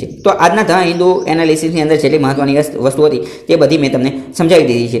જોઈ લીધી છે. તો આજના ધ હિન્દુ એનાલિસિસની અંદર જેટલી મહત્વની વસ્તુ હતી તે બધી મેં તમને સમજાવી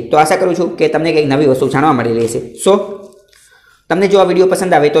દીધી છે. તો આશા કરું છું કે તમને કંઈક નવી વસ્તુ જાણવા મળી રહેશે. સો તમને જો આ વિડીયો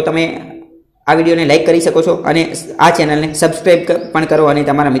પસંદ આવે તો તમે આ વિડીયોને લાઇક કરી શકો છો અને આ ચેનલને સબસ્ક્રાઇબ પણ કરો અને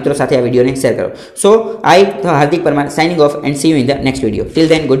તમારા મિત્રો સાથે આ વિડીયોને શેર કરો. સો આઈ the Hardik Parmar signing of and C you in the next video. Till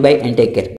then good bye and take care.